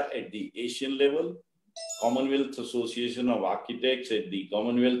Arcasia at the Asian level, Commonwealth Association of Architects at the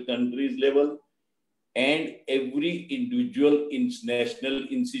Commonwealth countries level, and every individual international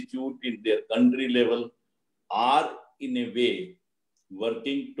institute in their country level are in a way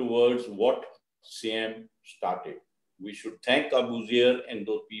working towards what Sam started. We should thank Balbir and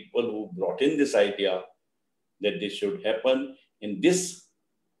those people who brought in this idea that this should happen. And this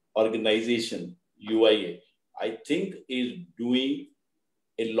organization, UIA, I think is doing,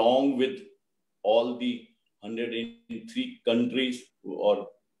 along with all the 103 countries or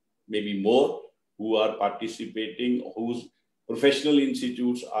maybe more who are participating, whose professional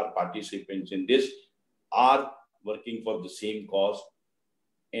institutes are participants in this, are working for the same cause.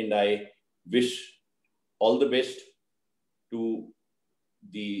 And I wish all the best to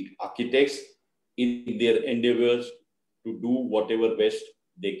the architects in their endeavors to do whatever best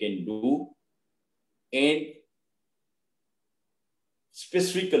they can do. And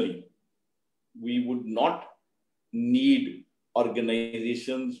specifically, we would not need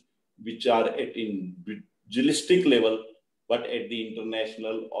organizations which are at individualistic level, but at the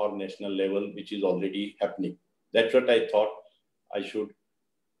international or national level, which is already happening. That's what I thought I should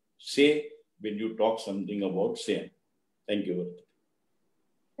say when you talk something about SAM. Thank you.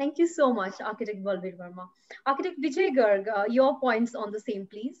 Thank you so much, Architect Balbir Verma. Architect Vijay Garg, your points on the same,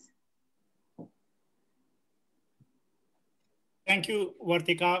 please. Thank you,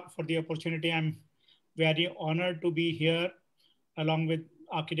 Vertica, for the opportunity. I'm very honored to be here along with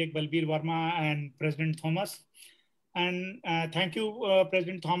Architect Balbir Verma and President Thomas. And thank you,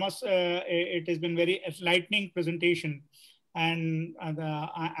 President Thomas. It has been very enlightening presentation. And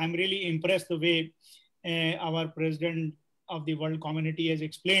I'm really impressed the way our President of the World Community has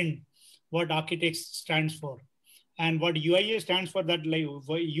explained what architects stands for. And what UIA stands for, that like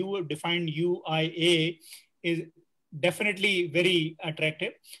you defined UIA, is definitely very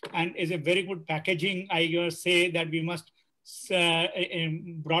attractive and is a very good packaging. I say that we must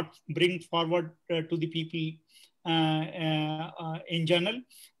bring forward to the people in general,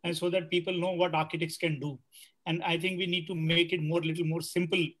 and so that people know what architects can do. And I think we need to make it little more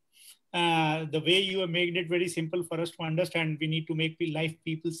simple. The way you have made it very simple for us to understand, we need to make life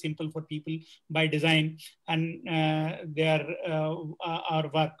people simple for people by design and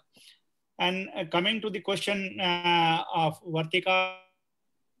our work. And coming to the question of Vertica,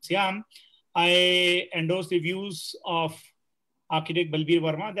 Siam, I endorse the views of Architect Balbir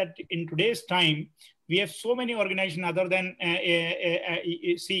Verma that in today's time, we have so many organizations other than,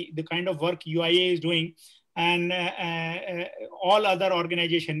 see the kind of work UIA is doing, and all other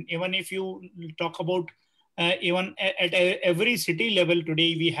organizations. Even if you talk about even at every city level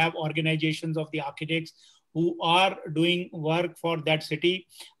today, we have organizations of the architects who are doing work for that city.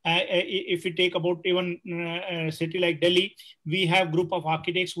 If we take about even a city like Delhi, we have group of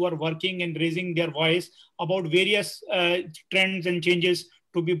architects who are working and raising their voice about various trends and changes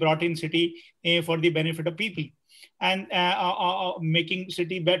to be brought in city for the benefit of people and making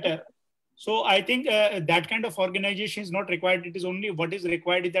city better. So I think that kind of organization is not required. It is only what is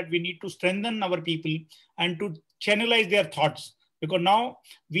required is that we need to strengthen our people and to channelize their thoughts. Because now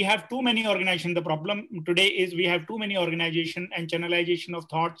we have too many organizations. The problem today is we have too many organizations and channelization of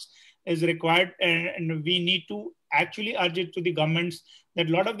thoughts is required, and we need to actually urge it to the governments that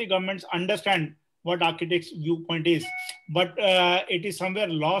a lot of the governments understand what architects' viewpoint is, but it is somewhere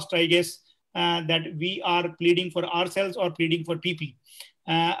lost, I guess, that we are pleading for ourselves or pleading for people.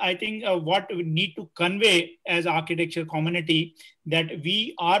 I think what we need to convey as architecture community, that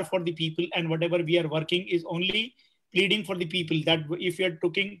we are for the people, and whatever we are working is only pleading for the people. That if you're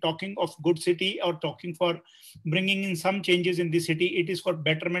talking of good city or talking for bringing in some changes in the city, it is for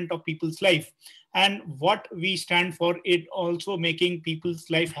betterment of people's life. And what we stand for, it also making people's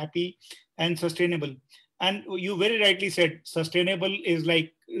life happy and sustainable. And you very rightly said, sustainable is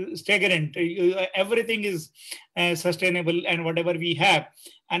like stagnant. Everything is sustainable, and whatever we have.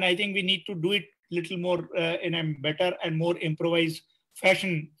 And I think we need to do it little more in a better and more improvised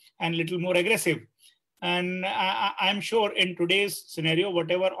fashion, and little more aggressive. And I'm sure in today's scenario,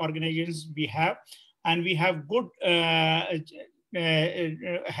 whatever organizations we have, and we have good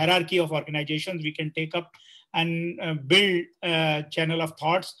hierarchy of organizations, we can take up and build a channel of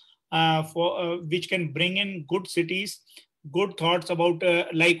thoughts which can bring in good cities, good thoughts about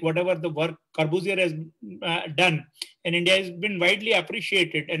like whatever the work Corbusier has done in India has been widely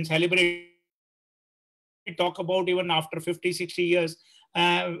appreciated and celebrated. We talk about even after 50, 60 years,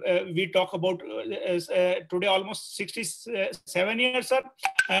 we talk about today almost 67 years, sir,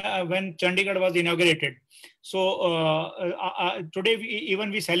 when Chandigarh was inaugurated. So today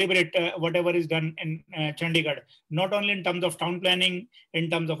we celebrate whatever is done in Chandigarh, not only in terms of town planning, in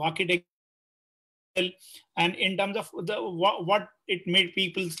terms of architecture, and in terms of what it made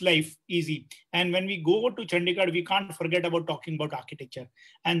people's life easy. And when we go to Chandigarh, we can't forget about talking about architecture.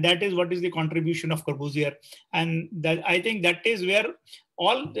 And that is what is the contribution of Corbusier. And that, I think that is where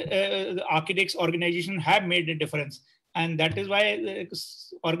all the architects organization have made a difference. And that is why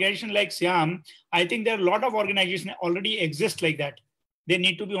organization like SIAM, I think there are a lot of organizations already exist like that. They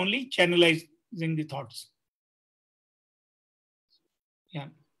need to be only channelizing the thoughts. Yeah.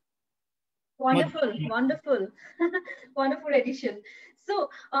 Wonderful, wonderful, wonderful addition. So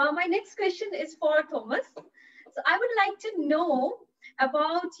my next question is for Thomas. So I would like to know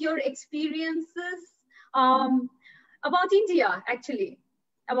about your experiences about India, actually,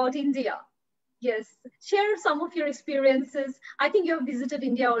 about India. Yes, share some of your experiences. I think you have visited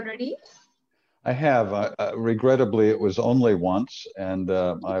India already. I have. Regrettably, it was only once, and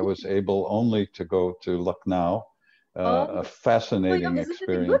I was able only to go to Lucknow. A fascinating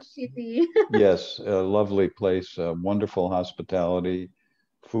experience. A good city. Yes, a lovely place, wonderful hospitality,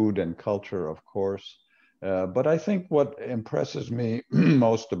 food and culture, of course. But I think what impresses me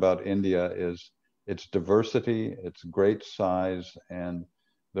most about India is its diversity, its great size, and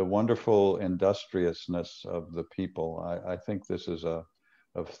the wonderful industriousness of the people. I think this is a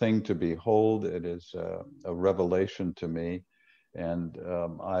thing to behold. It is a revelation to me. And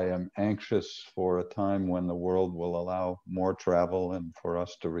I am anxious for a time when the world will allow more travel and for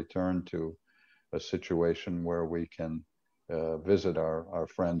us to return to a situation where we can visit our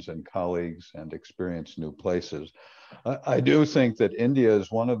friends and colleagues and experience new places. I do think that India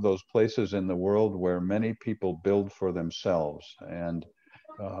is one of those places in the world where many people build for themselves. And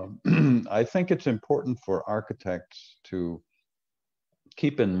I think it's important for architects to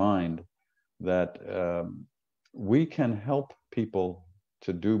keep in mind that we can help people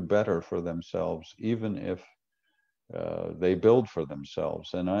to do better for themselves, even if they build for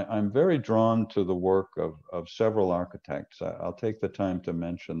themselves. And I'm very drawn to the work of several architects. I'll take the time to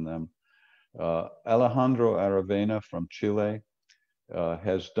mention them. Alejandro Aravena from Chile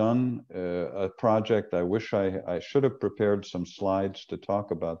has done a project. I wish I should have prepared some slides to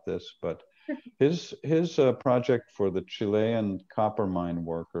talk about this, but his project for the Chilean copper mine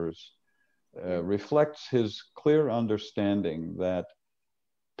workers reflects his clear understanding that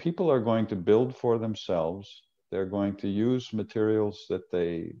people are going to build for themselves. They're going to use materials that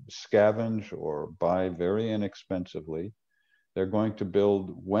they scavenge or buy very inexpensively. They're going to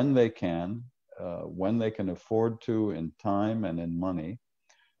build when they can afford to, in time and in money.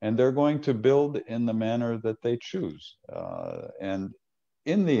 And they're going to build in the manner that they choose. And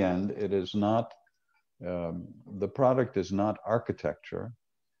in the end, it is not, the product is not architecture,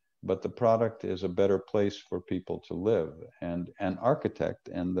 but the product is a better place for people to live. And an architect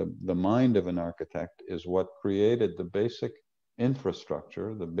and the mind of an architect is what created the basic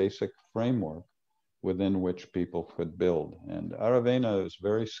infrastructure, the basic framework within which people could build. And Aravena is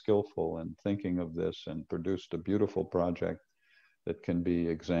very skillful in thinking of this and produced a beautiful project that can be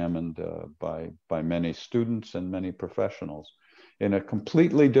examined by many students and many professionals in a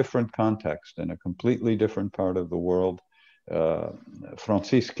completely different context, in a completely different part of the world.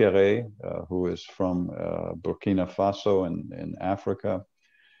 Francis Quéré, who is from Burkina Faso in Africa,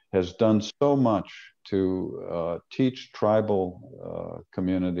 has done so much to teach tribal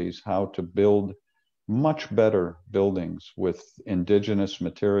communities how to build much better buildings with indigenous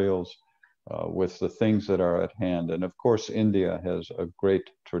materials, with the things that are at hand. And of course, India has a great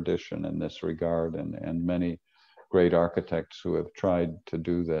tradition in this regard, and many great architects who have tried to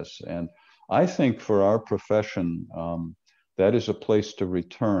do this. And I think for our profession, that is a place to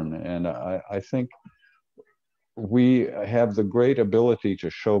return. And I think we have the great ability to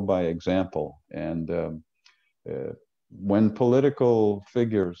show by example. And when political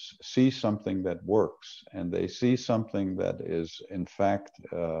figures see something that works, and they see something that is in fact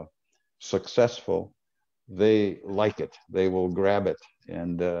successful, they like it, they will grab it.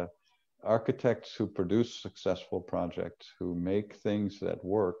 And architects who produce successful projects, who make things that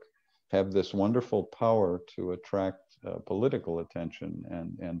work, have this wonderful power to attract political attention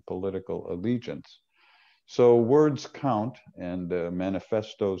and political allegiance. So words count, and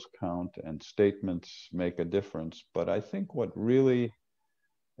manifestos count, and statements make a difference. But I think what really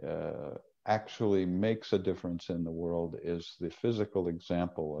actually makes a difference in the world is the physical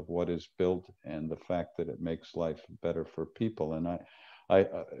example of what is built and the fact that it makes life better for people. And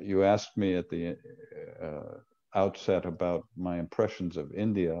you asked me at the outset about my impressions of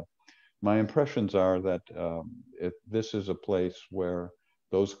India. My impressions are that this is a place where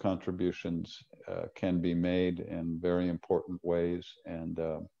those contributions can be made in very important ways, and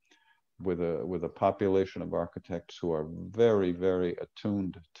with a population of architects who are very, very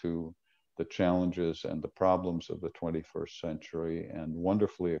attuned to the challenges and the problems of the 21st century and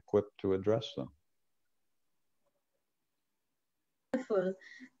wonderfully equipped to address them. Wonderful.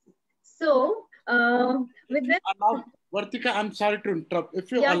 So, with this, Vertica, I'm sorry to interrupt.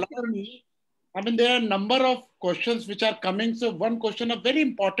 If you allow me, I mean, there are a number of questions which are coming. So one question, a very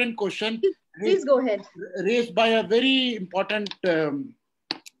important question. Please go ahead. Raised by a very important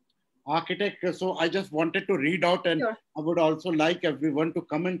architect. So I just wanted to read out, and I would also like everyone to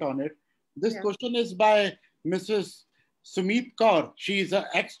comment on it. This question is by Mrs. Sumit Kaur. She is an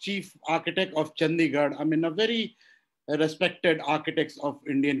ex-chief architect of Chandigarh. I mean, a very respected architects of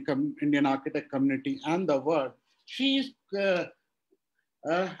Indian architect community and the world. She is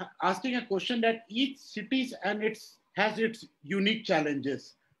asking a question that each city has its unique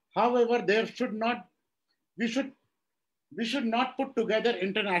challenges. However, we should not put together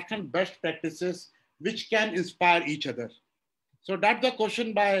international best practices which can inspire each other. So that's the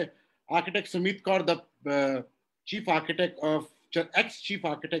question by Architect Sumit Kaur, the ex-chief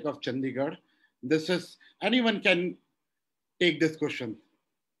architect of Chandigarh. Anyone can take this question.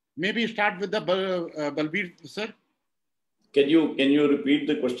 Maybe start with the Balbir, sir. Can you repeat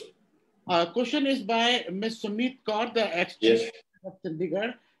the question? Question is by Ms. Sumit Kaur, the ex-chief of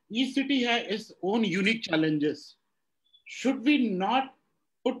Chandigarh. Each city has its own unique challenges. Should we not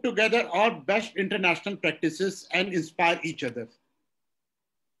put together our best international practices and inspire each other?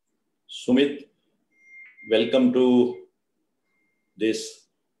 Sumit, welcome to this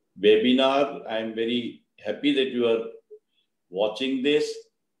webinar. I am very happy that you are watching this.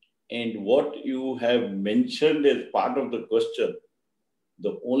 And what you have mentioned as part of the question,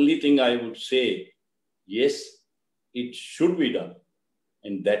 the only thing I would say, yes, it should be done.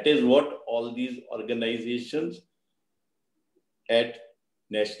 And that is what all these organizations at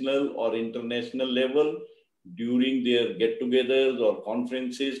national or international level during their get-togethers or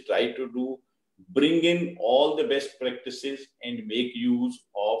conferences try to do, bring in all the best practices and make use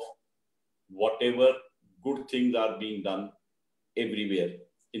of whatever good things are being done everywhere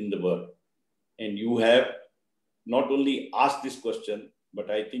in the world. And you have not only asked this question,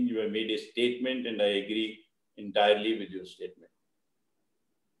 but I think you have made a statement, and I agree entirely with your statement.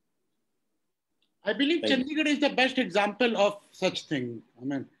 I believe Chandigarh is the best example of such thing. I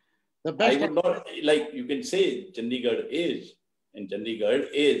mean, the best. I would not, like you can say Chandigarh is, and Chandigarh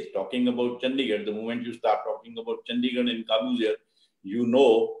is talking about Chandigarh. The moment you start talking about Chandigarh and Kabul, you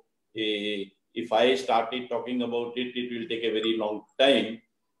know, if I started talking about it, it will take a very long time.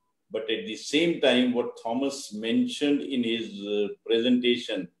 But at the same time, what Thomas mentioned in his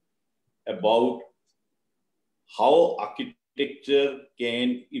presentation about how architecture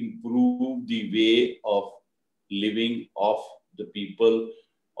can improve the way of living of the people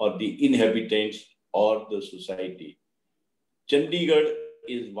or the inhabitants or the society. Chandigarh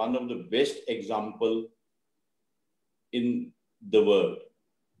is one of the best examples in the world.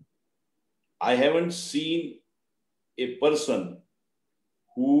 I haven't seen a person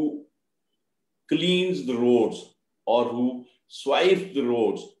who cleans the roads or who swipes the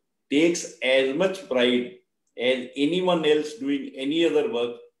roads, takes as much pride as anyone else doing any other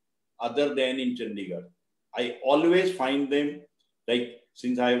work other than in Chandigarh. I always find them like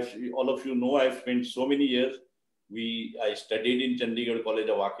since all of you know, I've spent so many years. I studied in Chandigarh College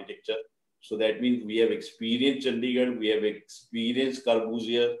of Architecture. So that means we have experienced Chandigarh, we have experienced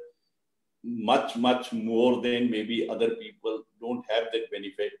Corbusier much, much more than maybe other people don't have that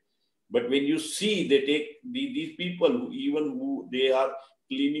benefit. But when you see, they take these people, even who they are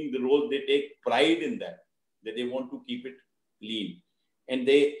cleaning the road, they take pride in that they want to keep it clean. And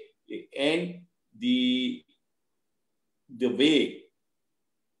the way,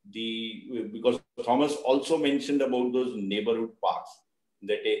 because Thomas also mentioned about those neighborhood parks,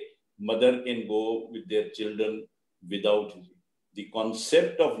 that a mother can go with their children without. The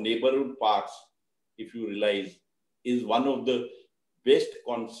concept of neighborhood parks, if you realize, is one of the best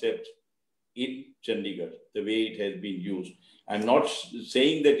concepts in Chandigarh, the way it has been used. I'm not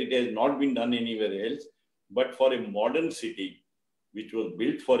saying that it has not been done anywhere else, but for a modern city, which was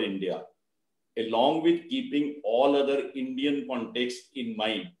built for India, along with keeping all other Indian contexts in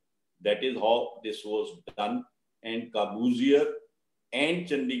mind, that is how this was done. And Corbusier and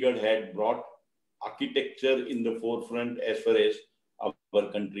Chandigarh had brought architecture in the forefront as far as our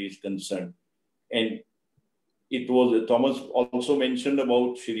country is concerned. And it was, Thomas also mentioned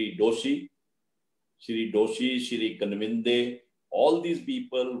about Shri Doshi, Shri Kanvinde. All these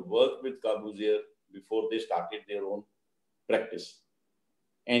people worked with Corbusier before they started their own practice.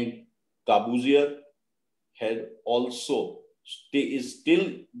 And Corbusier had also is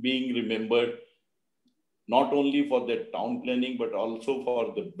still being remembered, not only for the town planning, but also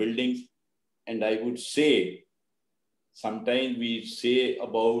for the buildings. And I would say, sometimes we say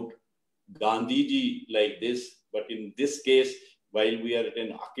about Gandhiji like this, but in this case, while we are at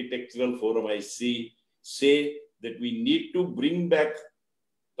an architectural forum, I say that we need to bring back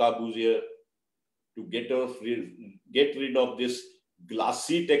Corbusier to get rid of this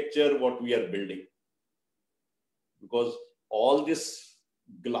glassy texture what we are building. Because all these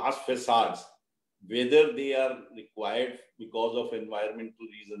glass facades, whether they are required because of environmental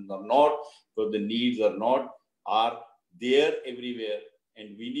reasons or not, for the needs or not, are there everywhere.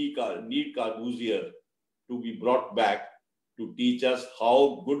 And we need Corbusier to be brought back to teach us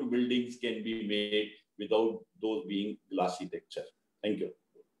how good buildings can be made without those being glassy texture. Thank you.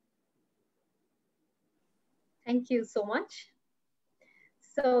 Thank you so much.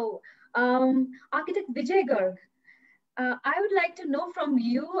 So, Architect Vijay Garg, I would like to know from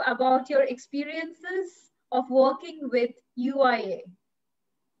you about your experiences of working with UIA.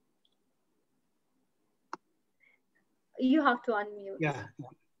 You have to unmute. Yeah.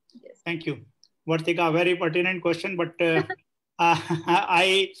 Yes. Thank you. Vertica, very pertinent question, but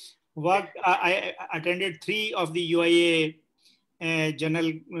I attended 3 of the UIA general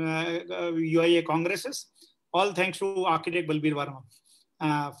UIA congresses, all thanks to Architect Balbir Verma.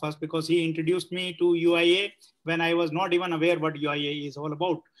 First, because he introduced me to UIA when I was not even aware what UIA is all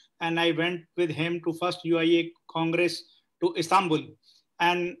about. And I went with him to first UIA Congress to Istanbul.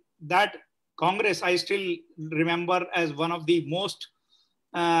 And that Congress, I still remember as one of the most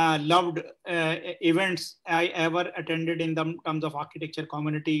loved events I ever attended in the terms of architecture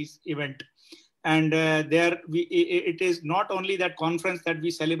communities event. And it is not only that conference that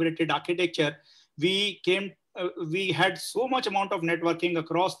we celebrated architecture, we had so much amount of networking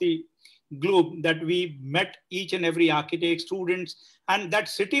across the globe that we met each and every architect, students, and that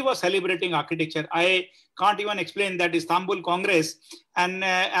city was celebrating architecture. I can't even explain that Istanbul Congress. And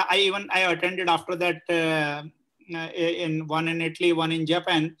I attended after that one in Italy, one in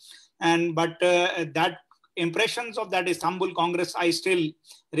Japan. But that impressions of that Istanbul Congress, I still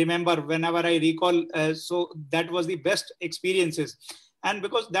remember whenever I recall. So that was the best experiences. And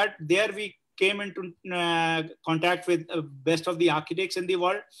because there we came into contact with best of the architects in the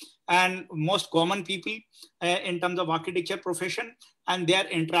world and most common people in terms of architecture profession, and they are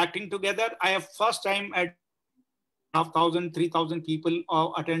interacting together. I have first time at 1,500, 3,000 people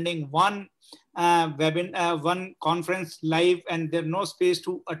attending one one conference live, and there's no space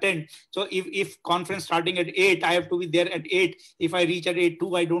to attend. So if conference starting at 8, I have to be there at 8. If I reach at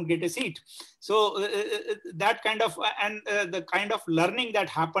 8:02, I don't get a seat. So that kind of, and the kind of learning that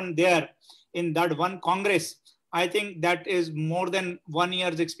happened there in that one congress, I think that is more than 1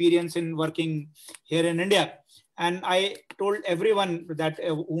 year's experience in working here in India. And I told everyone that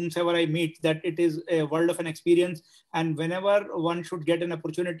whomsoever I meet that it is a world of an experience. And whenever one should get an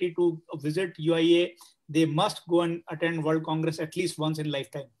opportunity to visit UIA, they must go and attend World Congress at least once in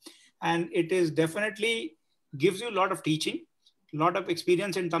lifetime. And it is definitely gives you a lot of teaching, a lot of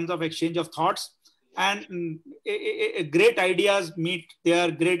experience in terms of exchange of thoughts, and great ideas meet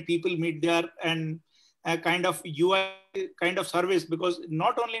there, great people meet there, and a kind of UI kind of service, because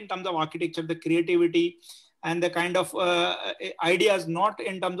not only in terms of architecture, the creativity, and the kind of ideas, not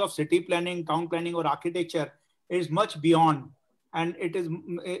in terms of city planning, town planning, or architecture, is much beyond, and it is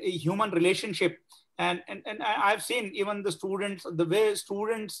a human relationship. And I've seen even the students, the way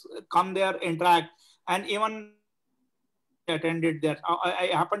students come there, interact, and even attended there. I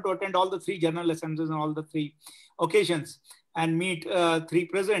happened to attend all the 3 general assemblies on all the 3 occasions and meet 3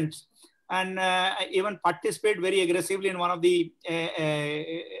 presidents, and even participate very aggressively in one of the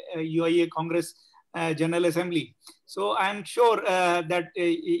UIA Congress General Assembly. So I'm sure that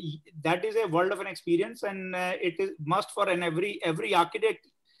that is a world of an experience, and it is must for every architect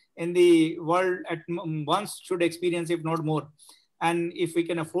in the world at once should experience, if not more. And if we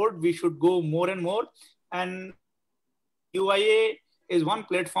can afford, we should go more and more. And UIA is one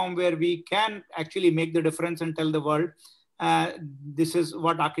platform where we can actually make the difference and tell the world this is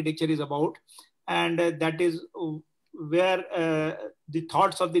what architecture is about. And that is where the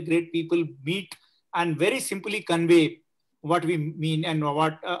thoughts of the great people meet and very simply convey what we mean and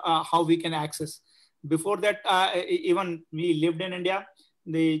what how we can access. Before that, even we lived in India.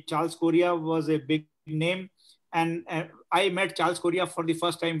 The Charles Correa was a big name, and I met Charles Correa for the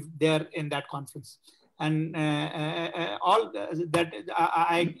first time there in that conference. And all that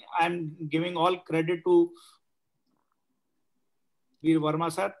I'm giving all credit to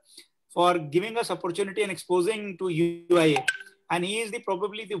Verma sir for giving us opportunity and exposing to UIA. And he is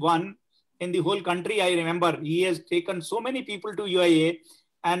probably the one in the whole country. I remember he has taken so many people to UIA,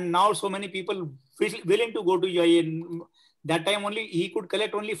 and now so many people willing to go to UIA. That time only he could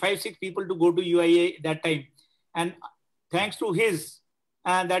collect only 5-6 people to go to UIA that time. And thanks to his,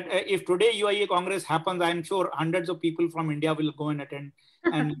 that if today UIA Congress happens, I'm sure hundreds of people from India will go and attend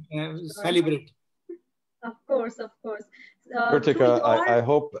and celebrate. Of course, of course. Vertica, I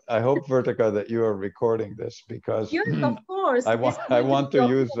hope Vertica that you are recording this, because yes, of course. I want to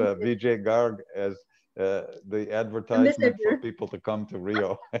use Vijay Garg as the advertisement for people to come to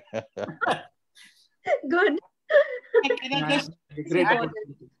Rio. Good. Can I just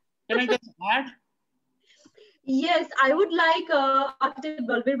add? Yes, I would like Architect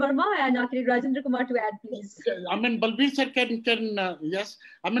Balbir Verma and Architect Rajendra Kumar to add, please. I mean, Balbir sir can yes.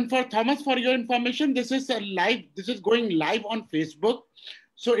 I mean, for Thomas, for your information, this is live. This is going live on Facebook,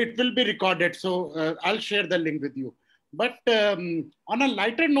 so it will be recorded. So I'll share the link with you. But on a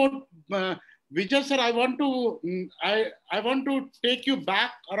lighter note, Vijay sir, I want to take you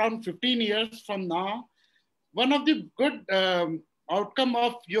back around 15 years from now. One of the good outcome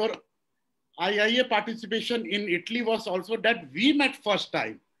of your IIA participation in Italy was also that we met first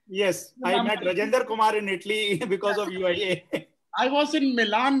time. Yes, I met Rajendra Kumar in Italy because of UIA. I was in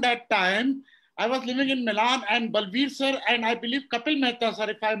Milan that time. I was living in Milan, and Balbir sir and I believe Kapil Mehta sir,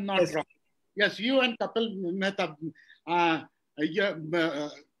 if I'm not wrong. Yes, you and Kapil Mehta,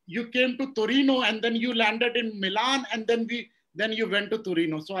 you came to Torino, and then you landed in Milan, and then you went to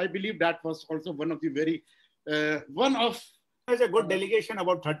Torino. So I believe that was also one of the very There's a good delegation,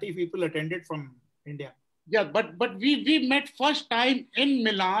 about 30 people attended from India. Yeah, but we met first time in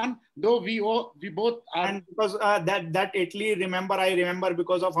Milan, though we both are. And because that Italy, I remember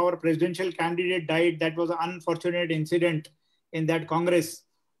because of our presidential candidate died. That was an unfortunate incident in that Congress.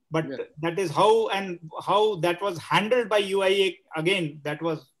 But that is how that was handled by UIA. Again, that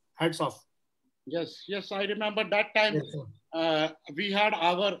was hats off. Yes, I remember that time. Yes, we had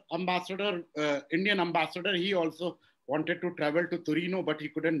our ambassador, Indian ambassador. He also wanted to travel to Torino, but he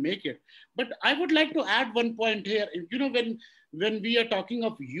couldn't make it. But I would like to add one point here. You know, when we are talking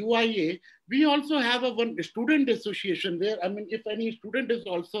of UIA, we also have one student association where, I mean, if any student is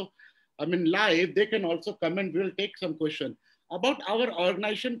also, live, they can also come and we'll take some question about our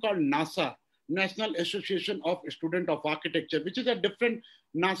organization called NASA, National Association of Students of Architecture, which is a different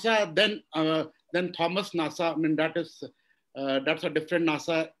NASA than Thomas NASA. I mean, that's a different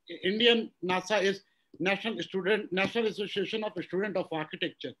NASA. Indian NASA is National Association of Students of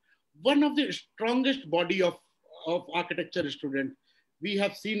Architecture, one of the strongest body of architecture students. We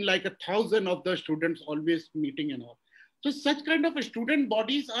have seen like 1,000 of the students always meeting and all. So such kind of student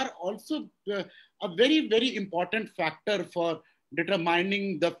bodies are also a very, very important factor for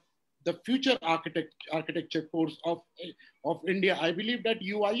determining the future architecture course of India. I believe that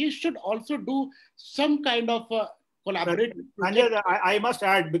UIA should also do some kind of collaborate. I must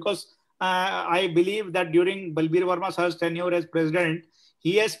add, because I believe that during Balbir Verma sir's tenure as president,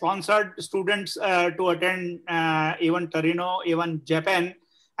 he has sponsored students to attend even Torino, even Japan.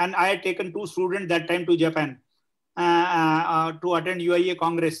 And I had taken 2 students that time to Japan to attend UIA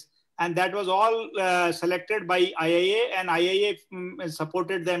Congress. And that was all selected by IIA, and IIA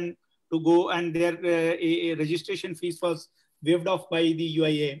supported them to go, and their registration fees was waived off by the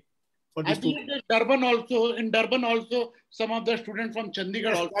UIA. for I the believe students. in Durban also, some of the students from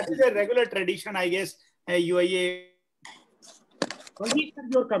Chandigarh Yes, also. that is a regular tradition, I guess. UIA.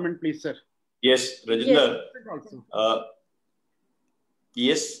 Your comment, please, sir. Yes, Rajendra.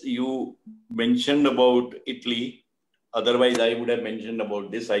 Yes, you mentioned about Italy. Otherwise, I would have mentioned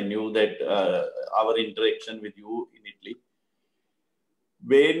about this. I knew that our interaction with you in Italy.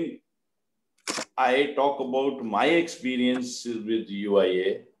 When I talk about my experience with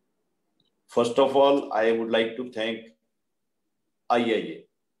UIA, first of all, I would like to thank IIA,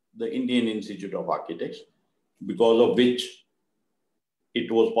 the Indian Institute of Architects, because of which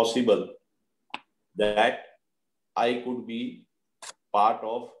it was possible that I could be part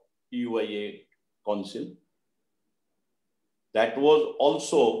of UIA Council. That was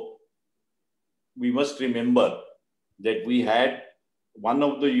also, we must remember that we had one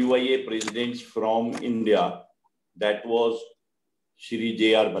of the UIA presidents from India, that was Shri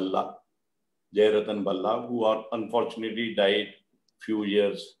J.R. Bhalla, Jayaratan Bhalla, who unfortunately died few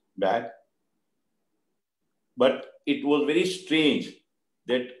years back. But it was very strange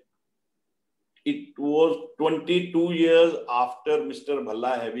that it was 22 years after Mr.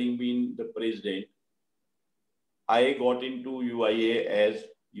 Bhalla having been the president, I got into UIA as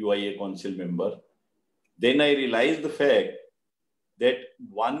UIA Council member. Then I realized the fact that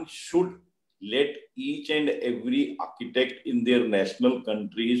one should let each and every architect in their national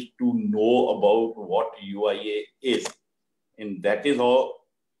countries to know about what UIA is. And that is how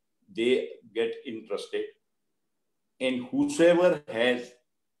they get interested. And whosoever has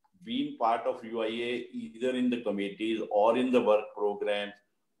been part of UIA, either in the committees or in the work programs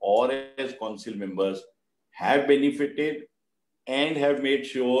or as council members, have benefited and have made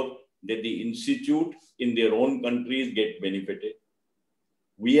sure that the institute in their own countries get benefited.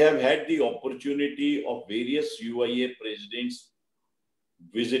 We have had the opportunity of various UIA presidents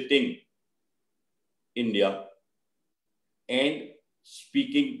visiting India and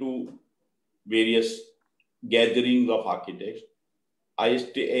speaking to various gatherings of architects. As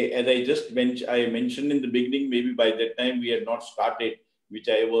I just mentioned, I mentioned in the beginning, maybe by that time we had not started, which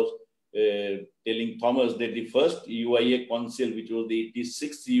I was telling Thomas, that the first UIA Council, which was the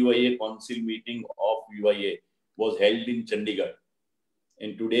 86th UIA Council meeting of UIA, was held in Chandigarh.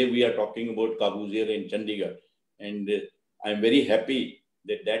 And today we are talking about Kabuzier in Chandigarh. And I'm very happy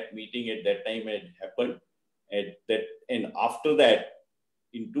that that meeting at that time had happened. And after that,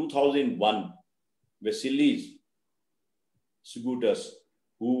 in 2001, Vasilis Sigutas,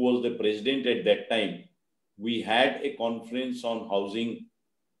 who was the president at that time, we had a conference on housing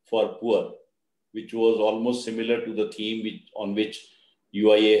for poor, which was almost similar to the theme on which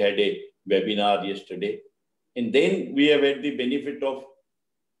UIA had a webinar yesterday. And then we have had the benefit of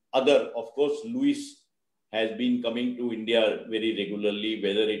of course, Luis has been coming to India very regularly,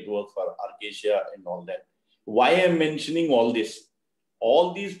 whether it was for Arcacia and all that. Why I'm mentioning all this?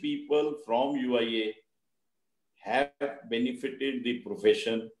 All these people from UIA have benefited the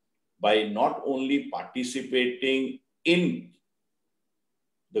profession by not only participating in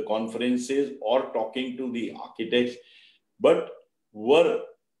the conferences or talking to the architects, but were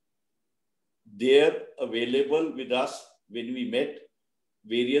there available with us when we met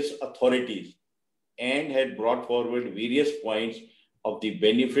various authorities and had brought forward various points of the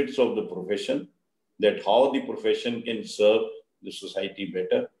benefits of the profession, that how the profession can serve the society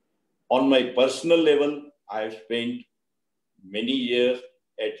better. On my personal level, I have spent many years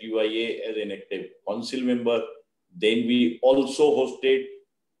at UIA as an active council member. Then we also hosted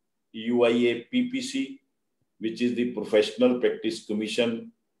UIA PPC, which is the Professional Practice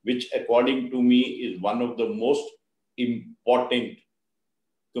Commission, which according to me is one of the most important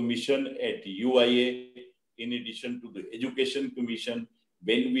commission at UIA, in addition to the Education Commission,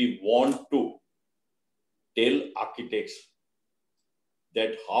 when we want to tell architects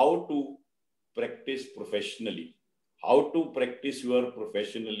that how to practice professionally. How to practice your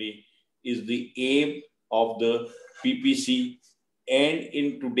professionally is the aim of the PPC, and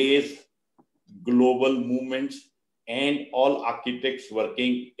in today's global movements and all architects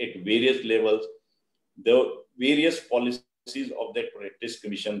working at various levels, the various policies of that practice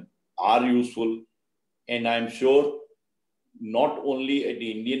commission are useful. And I'm sure not only at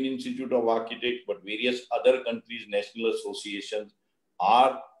the Indian Institute of Architects, but various other countries' national associations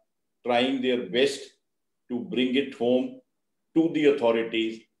are trying their best to bring it home to the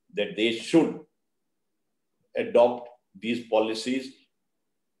authorities that they should adopt these policies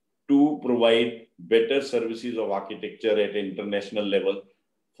to provide better services of architecture at an international level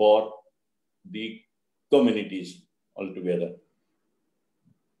for the communities altogether.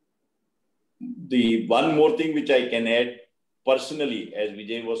 The one more thing which I can add, personally, as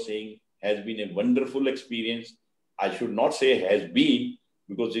Vijay was saying, has been a wonderful experience. I should not say has been,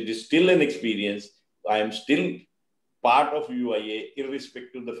 because it is still an experience. I am still part of UIA,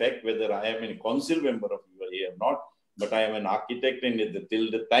 irrespective of the fact whether I am a council member of UIA or not, but I am an architect, and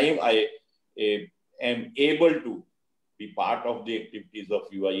till the time I am able to be part of the activities of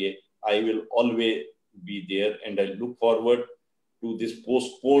UIA, I will always be there, and I look forward to this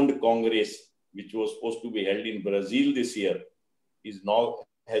postponed Congress, which was supposed to be held in Brazil this year,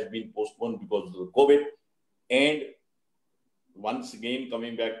 has been postponed because of the COVID. And once again,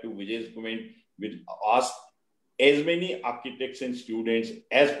 coming back to Vijay's comment, we'll ask as many architects and students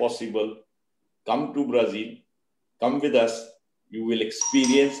as possible, come to Brazil, come with us, you will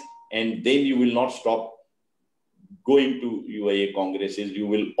experience, and then you will not stop going to UIA congresses. You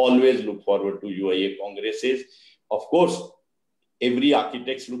will always look forward to UIA congresses. Of course, every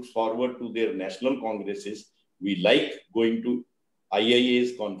architect looks forward to their national congresses. We like going to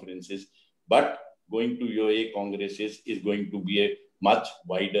IIA's conferences, but going to UIA congresses is going to be a much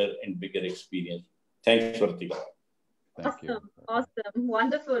wider and bigger experience. Thanks, Vertica. Thank you. Awesome,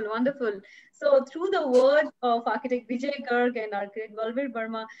 wonderful, wonderful. So through the words of architect Vijay, Garg and architect Balbir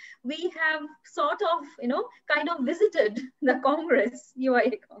Verma, we have sort of, kind of visited the Congress,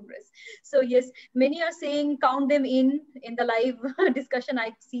 UIA Congress. So yes, many are saying count them in the live discussion.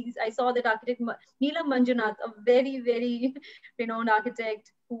 I saw that architect Neelam Manjunath, a very, very renowned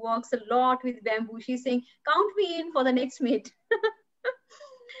architect who works a lot with bamboo. She's saying, count me in for the next meet.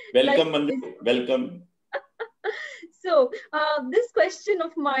 Welcome, Manju. Welcome. So this question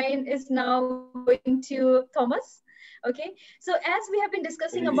of mine is now going to Thomas. Okay, so as we have been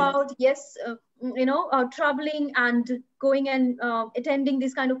discussing about, yes, traveling and going and attending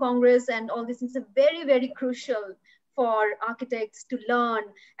this kind of Congress and all these things are very, very crucial for architects to learn.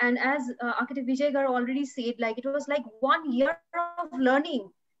 And as architect Vijay Gar already said, like it was like 1 year of learning,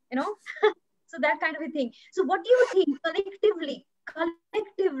 so that kind of a thing. So what do you think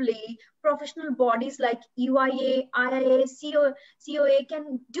collectively, professional bodies like UIA, IIA, COA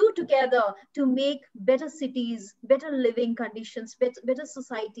can do together to make better cities, better living conditions, better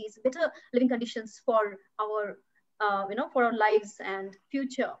societies, better living conditions for our, for our lives and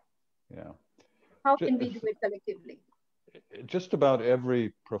future? Yeah. How can we do it collectively? Just about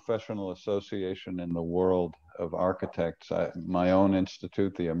every professional association in the world of architects, my own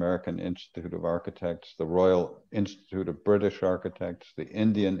institute, the American Institute of Architects, the Royal Institute of British Architects, the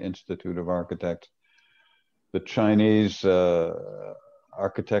Indian Institute of Architects, the Chinese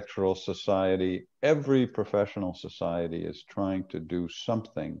Architectural Society, every professional society is trying to do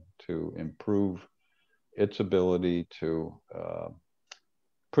something to improve its ability to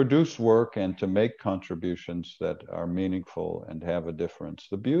produce work and to make contributions that are meaningful and have a difference.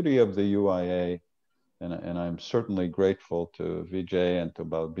 The beauty of the UIA, and I'm certainly grateful to Vijay and to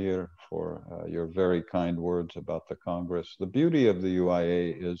Balbir for your very kind words about the Congress. The beauty of the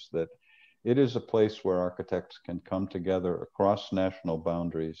UIA is that it is a place where architects can come together across national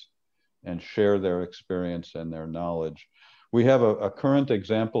boundaries and share their experience and their knowledge. We have a current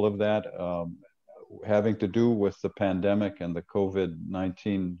example of that having to do with the pandemic and the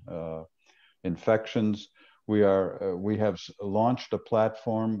COVID-19 infections. We have launched a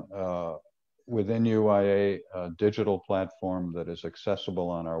platform within UIA, a digital platform that is accessible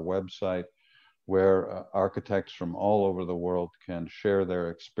on our website, where architects from all over the world can share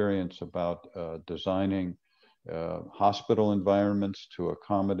their experience about designing hospital environments to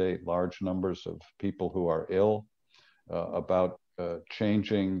accommodate large numbers of people who are ill, about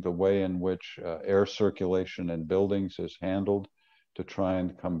changing the way in which air circulation in buildings is handled to try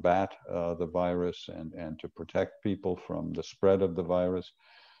and combat the virus and to protect people from the spread of the virus.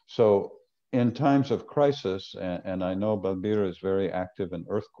 So in times of crisis, and I know Balbir is very active in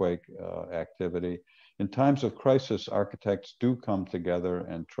earthquake activity, in times of crisis, architects do come together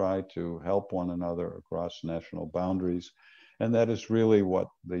and try to help one another across national boundaries. And that is really what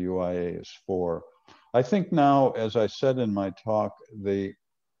the UIA is for. I think now, as I said in my talk, the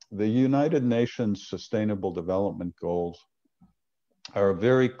United Nations Sustainable Development Goals are a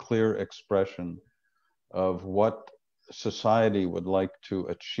very clear expression of what society would like to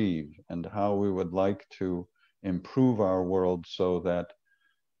achieve and how we would like to improve our world so that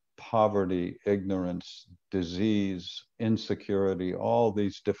poverty, ignorance, disease, insecurity, all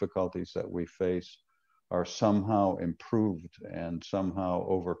these difficulties that we face are somehow improved and somehow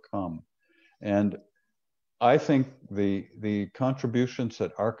overcome. And I think the contributions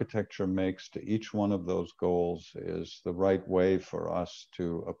that architecture makes to each one of those goals is the right way for us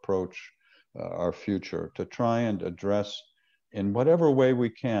to approach our future, to try and address in whatever way we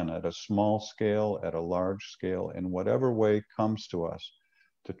can, at a small scale, at a large scale, in whatever way comes to us,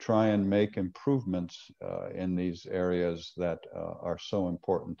 to try and make improvements in these areas that are so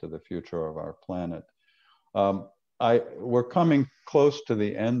important to the future of our planet. We're coming close to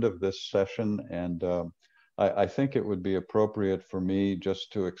the end of this session, and I think it would be appropriate for me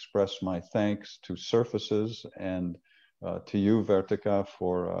just to express my thanks to Surfaces and to you, Vertica,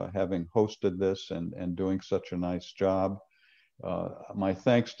 for having hosted this and doing such a nice job. My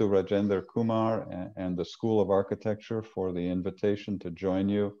thanks to Rajendra Kumar and the School of Architecture for the invitation to join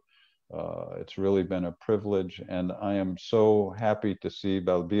you. It's really been a privilege, and I am so happy to see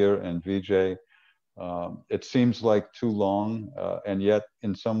Balbir and Vijay. It seems like too long, and yet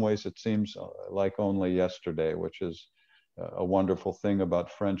in some ways it seems like only yesterday, which is a wonderful thing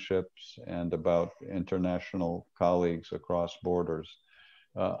about friendships and about international colleagues across borders.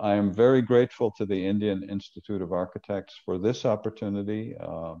 I am very grateful to the Indian Institute of Architects for this opportunity,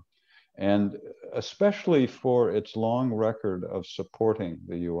 and especially for its long record of supporting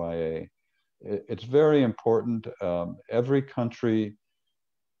the UIA. It's very important. Every country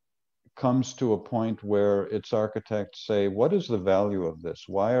comes to a point where its architects say, what is the value of this?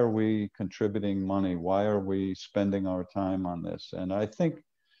 Why are we contributing money? Why are we spending our time on this? And I think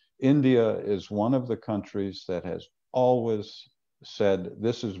India is one of the countries that has always said,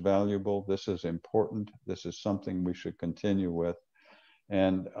 this is valuable, this is important, this is something we should continue with.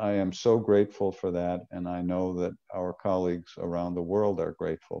 And I am so grateful for that. And I know that our colleagues around the world are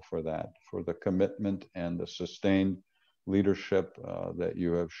grateful for that, for the commitment and the sustained leadership that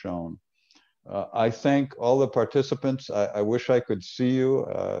you have shown. I thank all the participants. I wish I could see you.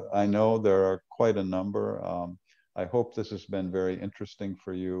 I know there are quite a number. I hope this has been very interesting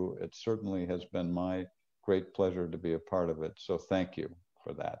for you. It certainly has been my great pleasure to be a part of it. So thank you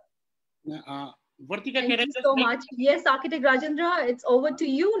for that. Vertica, thank you so much. Yes, Architect Rajendra, it's over to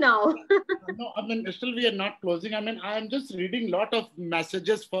you now. No, I mean, still we are not closing. I mean, I am just reading a lot of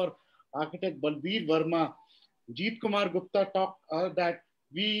messages for Architect Balbir Verma. Jeet Kumar Gupta talked that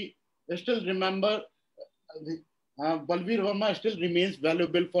we still remember Balbir Verma still remains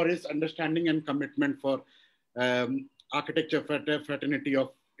valuable for his understanding and commitment for architecture fraternity of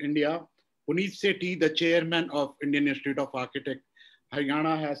India. Puneet Sethi, the chairman of Indian Institute of Architects,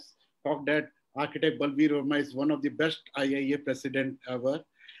 Haryana, has talked that Architect Balbir Verma is one of the best IIA president ever.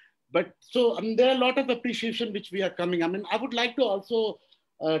 But so there are a lot of appreciation which we are coming. I mean, I would like to also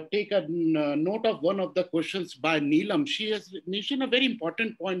take a note of one of the questions by Neelam. She has mentioned a very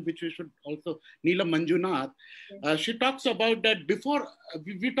important point, which we should also, Neelam Manjunath. She talks about that before,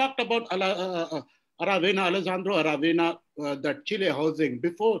 we talked about Aravena, Alessandro Aravena, that Chile housing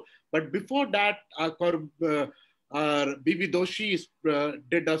before, but before that, Bibi Doshi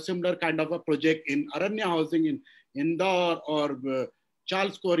did a similar kind of a project in Aranya housing in Indore, or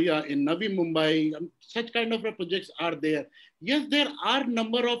Charles Korea in Navi Mumbai. Such kind of projects are there. Yes, there are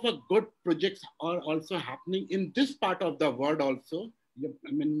number of good projects are also happening in this part of the world also.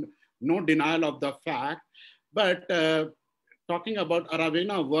 I mean, no denial of the fact. But talking about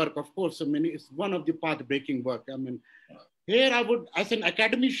Aravena work, of course, I mean, it's one of the path-breaking work. I mean, here I would, as an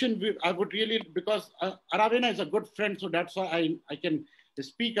academician, I would really, because Aravena is a good friend, so that's why I can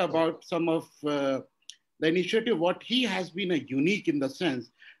speak about some of the initiative. What he has been a unique in the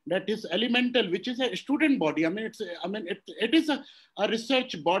sense that is Elemental, which is a student body. I mean, it is a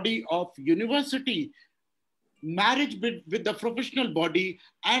research body of university, marriage with the professional body,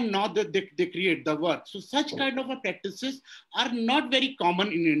 and not that they create the work. So such kind of practices are not very common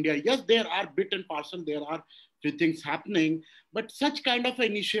in India. Yes, there are bit and parcel, there are few things happening, but such kind of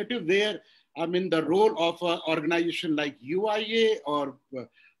initiative where, I mean, the role of an organization like UIA or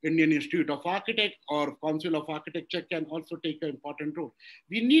Indian Institute of Architects or Council of Architecture can also take an important role.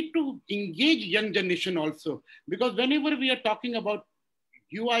 We need to engage young generation also, because whenever we are talking about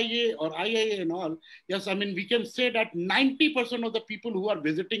UIA or IIA and all, yes, I mean, we can say that 90% of the people who are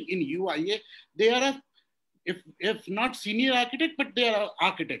visiting in UIA, they are, if not senior architect, but they are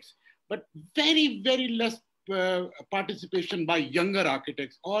architects, but very, very less participation by younger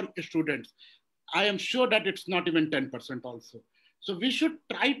architects or students. I am sure that it's not even 10% also. So we should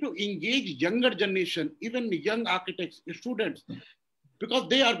try to engage younger generation, even young architects, students, because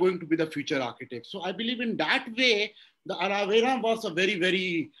they are going to be the future architects. So I believe in that way, the Aravena was a very,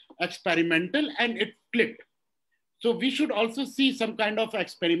 very experimental and it clicked. So we should also see some kind of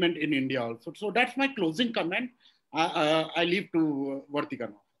experiment in India also. So that's my closing comment. I leave to Vertica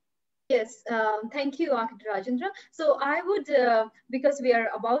now. Yes, thank you, Architect Rajendra. So I would, because we are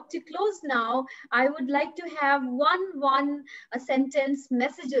about to close now, I would like to have one sentence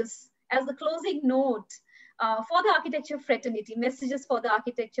messages as the closing note for the architecture fraternity, messages for the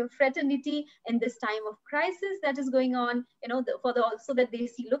architecture fraternity in this time of crisis that is going on, so that they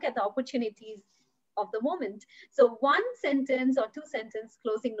look at the opportunities of the moment. So one sentence or two sentence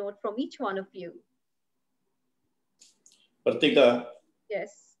closing note from each one of you. Vertica.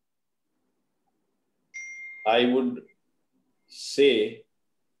 Yes. I would say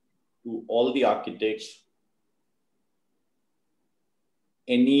to all the architects,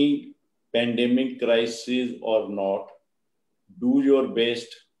 any pandemic crisis or not, do your best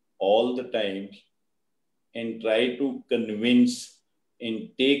all the time and try to convince and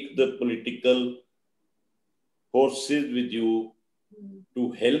take the political forces with you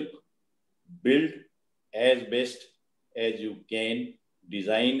to help build as best as you can,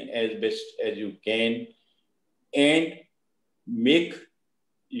 design as best as you can, and make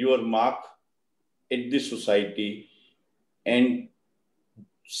your mark at the society and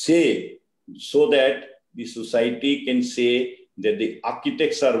say, so that the society can say that the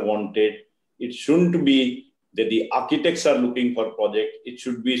architects are wanted. It shouldn't be that the architects are looking for projects. It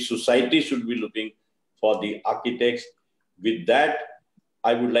should be society should be looking for the architects. With that,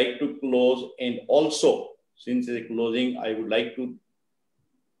 I would like to close, and also, since the closing, I would like to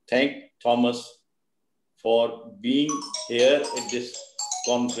thank Thomas for being here at this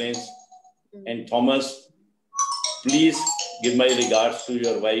conference. And Thomas, please give my regards to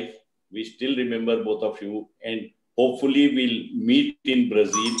your wife. We still remember both of you, and hopefully we'll meet in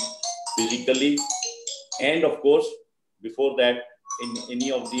Brazil physically. And of course, before that, in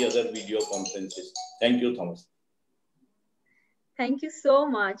any of the other video conferences. Thank you, Thomas. Thank you so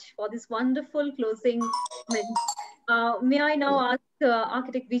much for this wonderful closing comment. May I now ask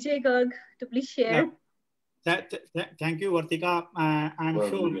Architect Vijay Garg to please share? Yeah. Thank you, Vertica. I'm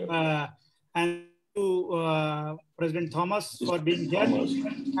sure. And to President Thomas for being here.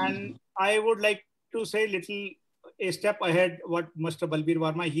 And I would like to say a step ahead what Mr. Balbir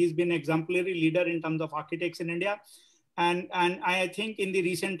Verma, he's been exemplary leader in terms of architects in India. And I think in the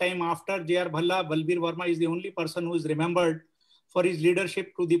recent time after J.R. Bhalla, Balbir Verma is the only person who is remembered for his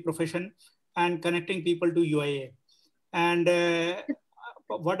leadership to the profession and connecting people to UIA. And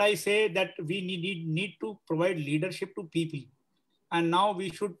what I say that we need to provide leadership to people. And now we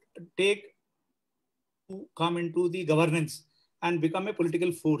should come into the governance and become a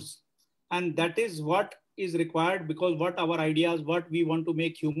political force. And that is what is required, because what our ideas, what we want to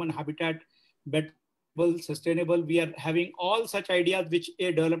make human habitat better, sustainable, we are having all such ideas which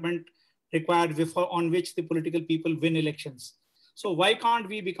a development required on which the political people win elections. So why can't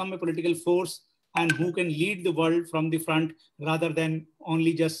we become a political force and who can lead the world from the front, rather than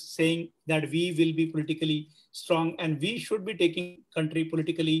only just saying that we will be politically strong and we should be taking country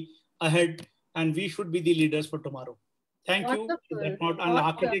politically ahead and we should be the leaders for tomorrow. Thank you. And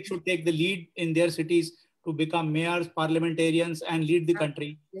architects should take the lead in their cities to become mayors, parliamentarians, and lead the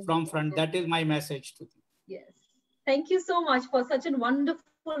country from front. That is my message to you. Yes. Thank you so much for such a wonderful,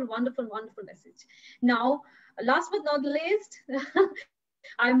 wonderful, wonderful message. Now, last but not least,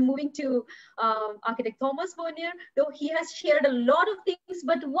 I'm moving to Architect Thomas Vonier, though he has shared a lot of things,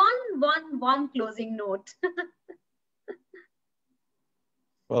 but one closing note.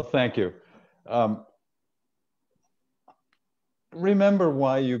 Well, thank you. Remember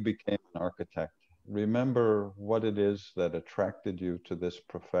why you became an architect. Remember what it is that attracted you to this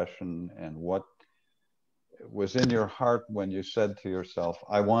profession and what was in your heart when you said to yourself,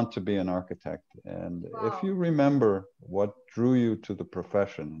 I want to be an architect. And if you remember what drew you to the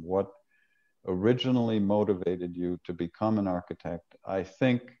profession, what originally motivated you to become an architect, I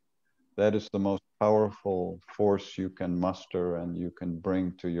think that is the most powerful force you can muster and you can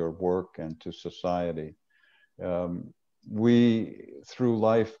bring to your work and to society. We, through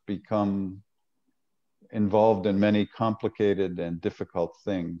life, become involved in many complicated and difficult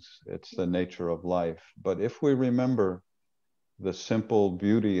things. It's the nature of life. But if we remember the simple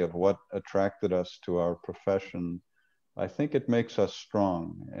beauty of what attracted us to our profession, I think it makes us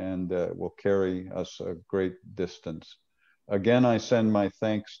strong and will carry us a great distance. Again, I send my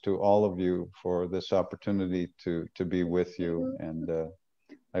thanks to all of you for this opportunity to be with you. And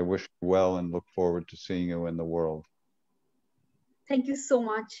I wish you well and look forward to seeing you in the world. Thank you so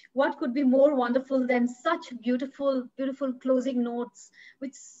much. What could be more wonderful than such beautiful, beautiful closing notes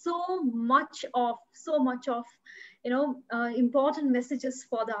with so much of, important messages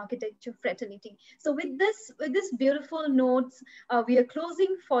for the architecture fraternity. So with this beautiful notes, we are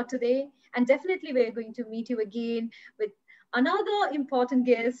closing for today, and definitely we're going to meet you again with another important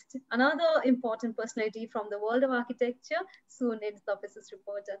guest, another important personality from the world of architecture soon in Surfaces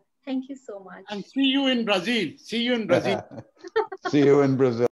Reporter. Thank you so much. And see you in Brazil. See you in Brazil. See you in Brazil.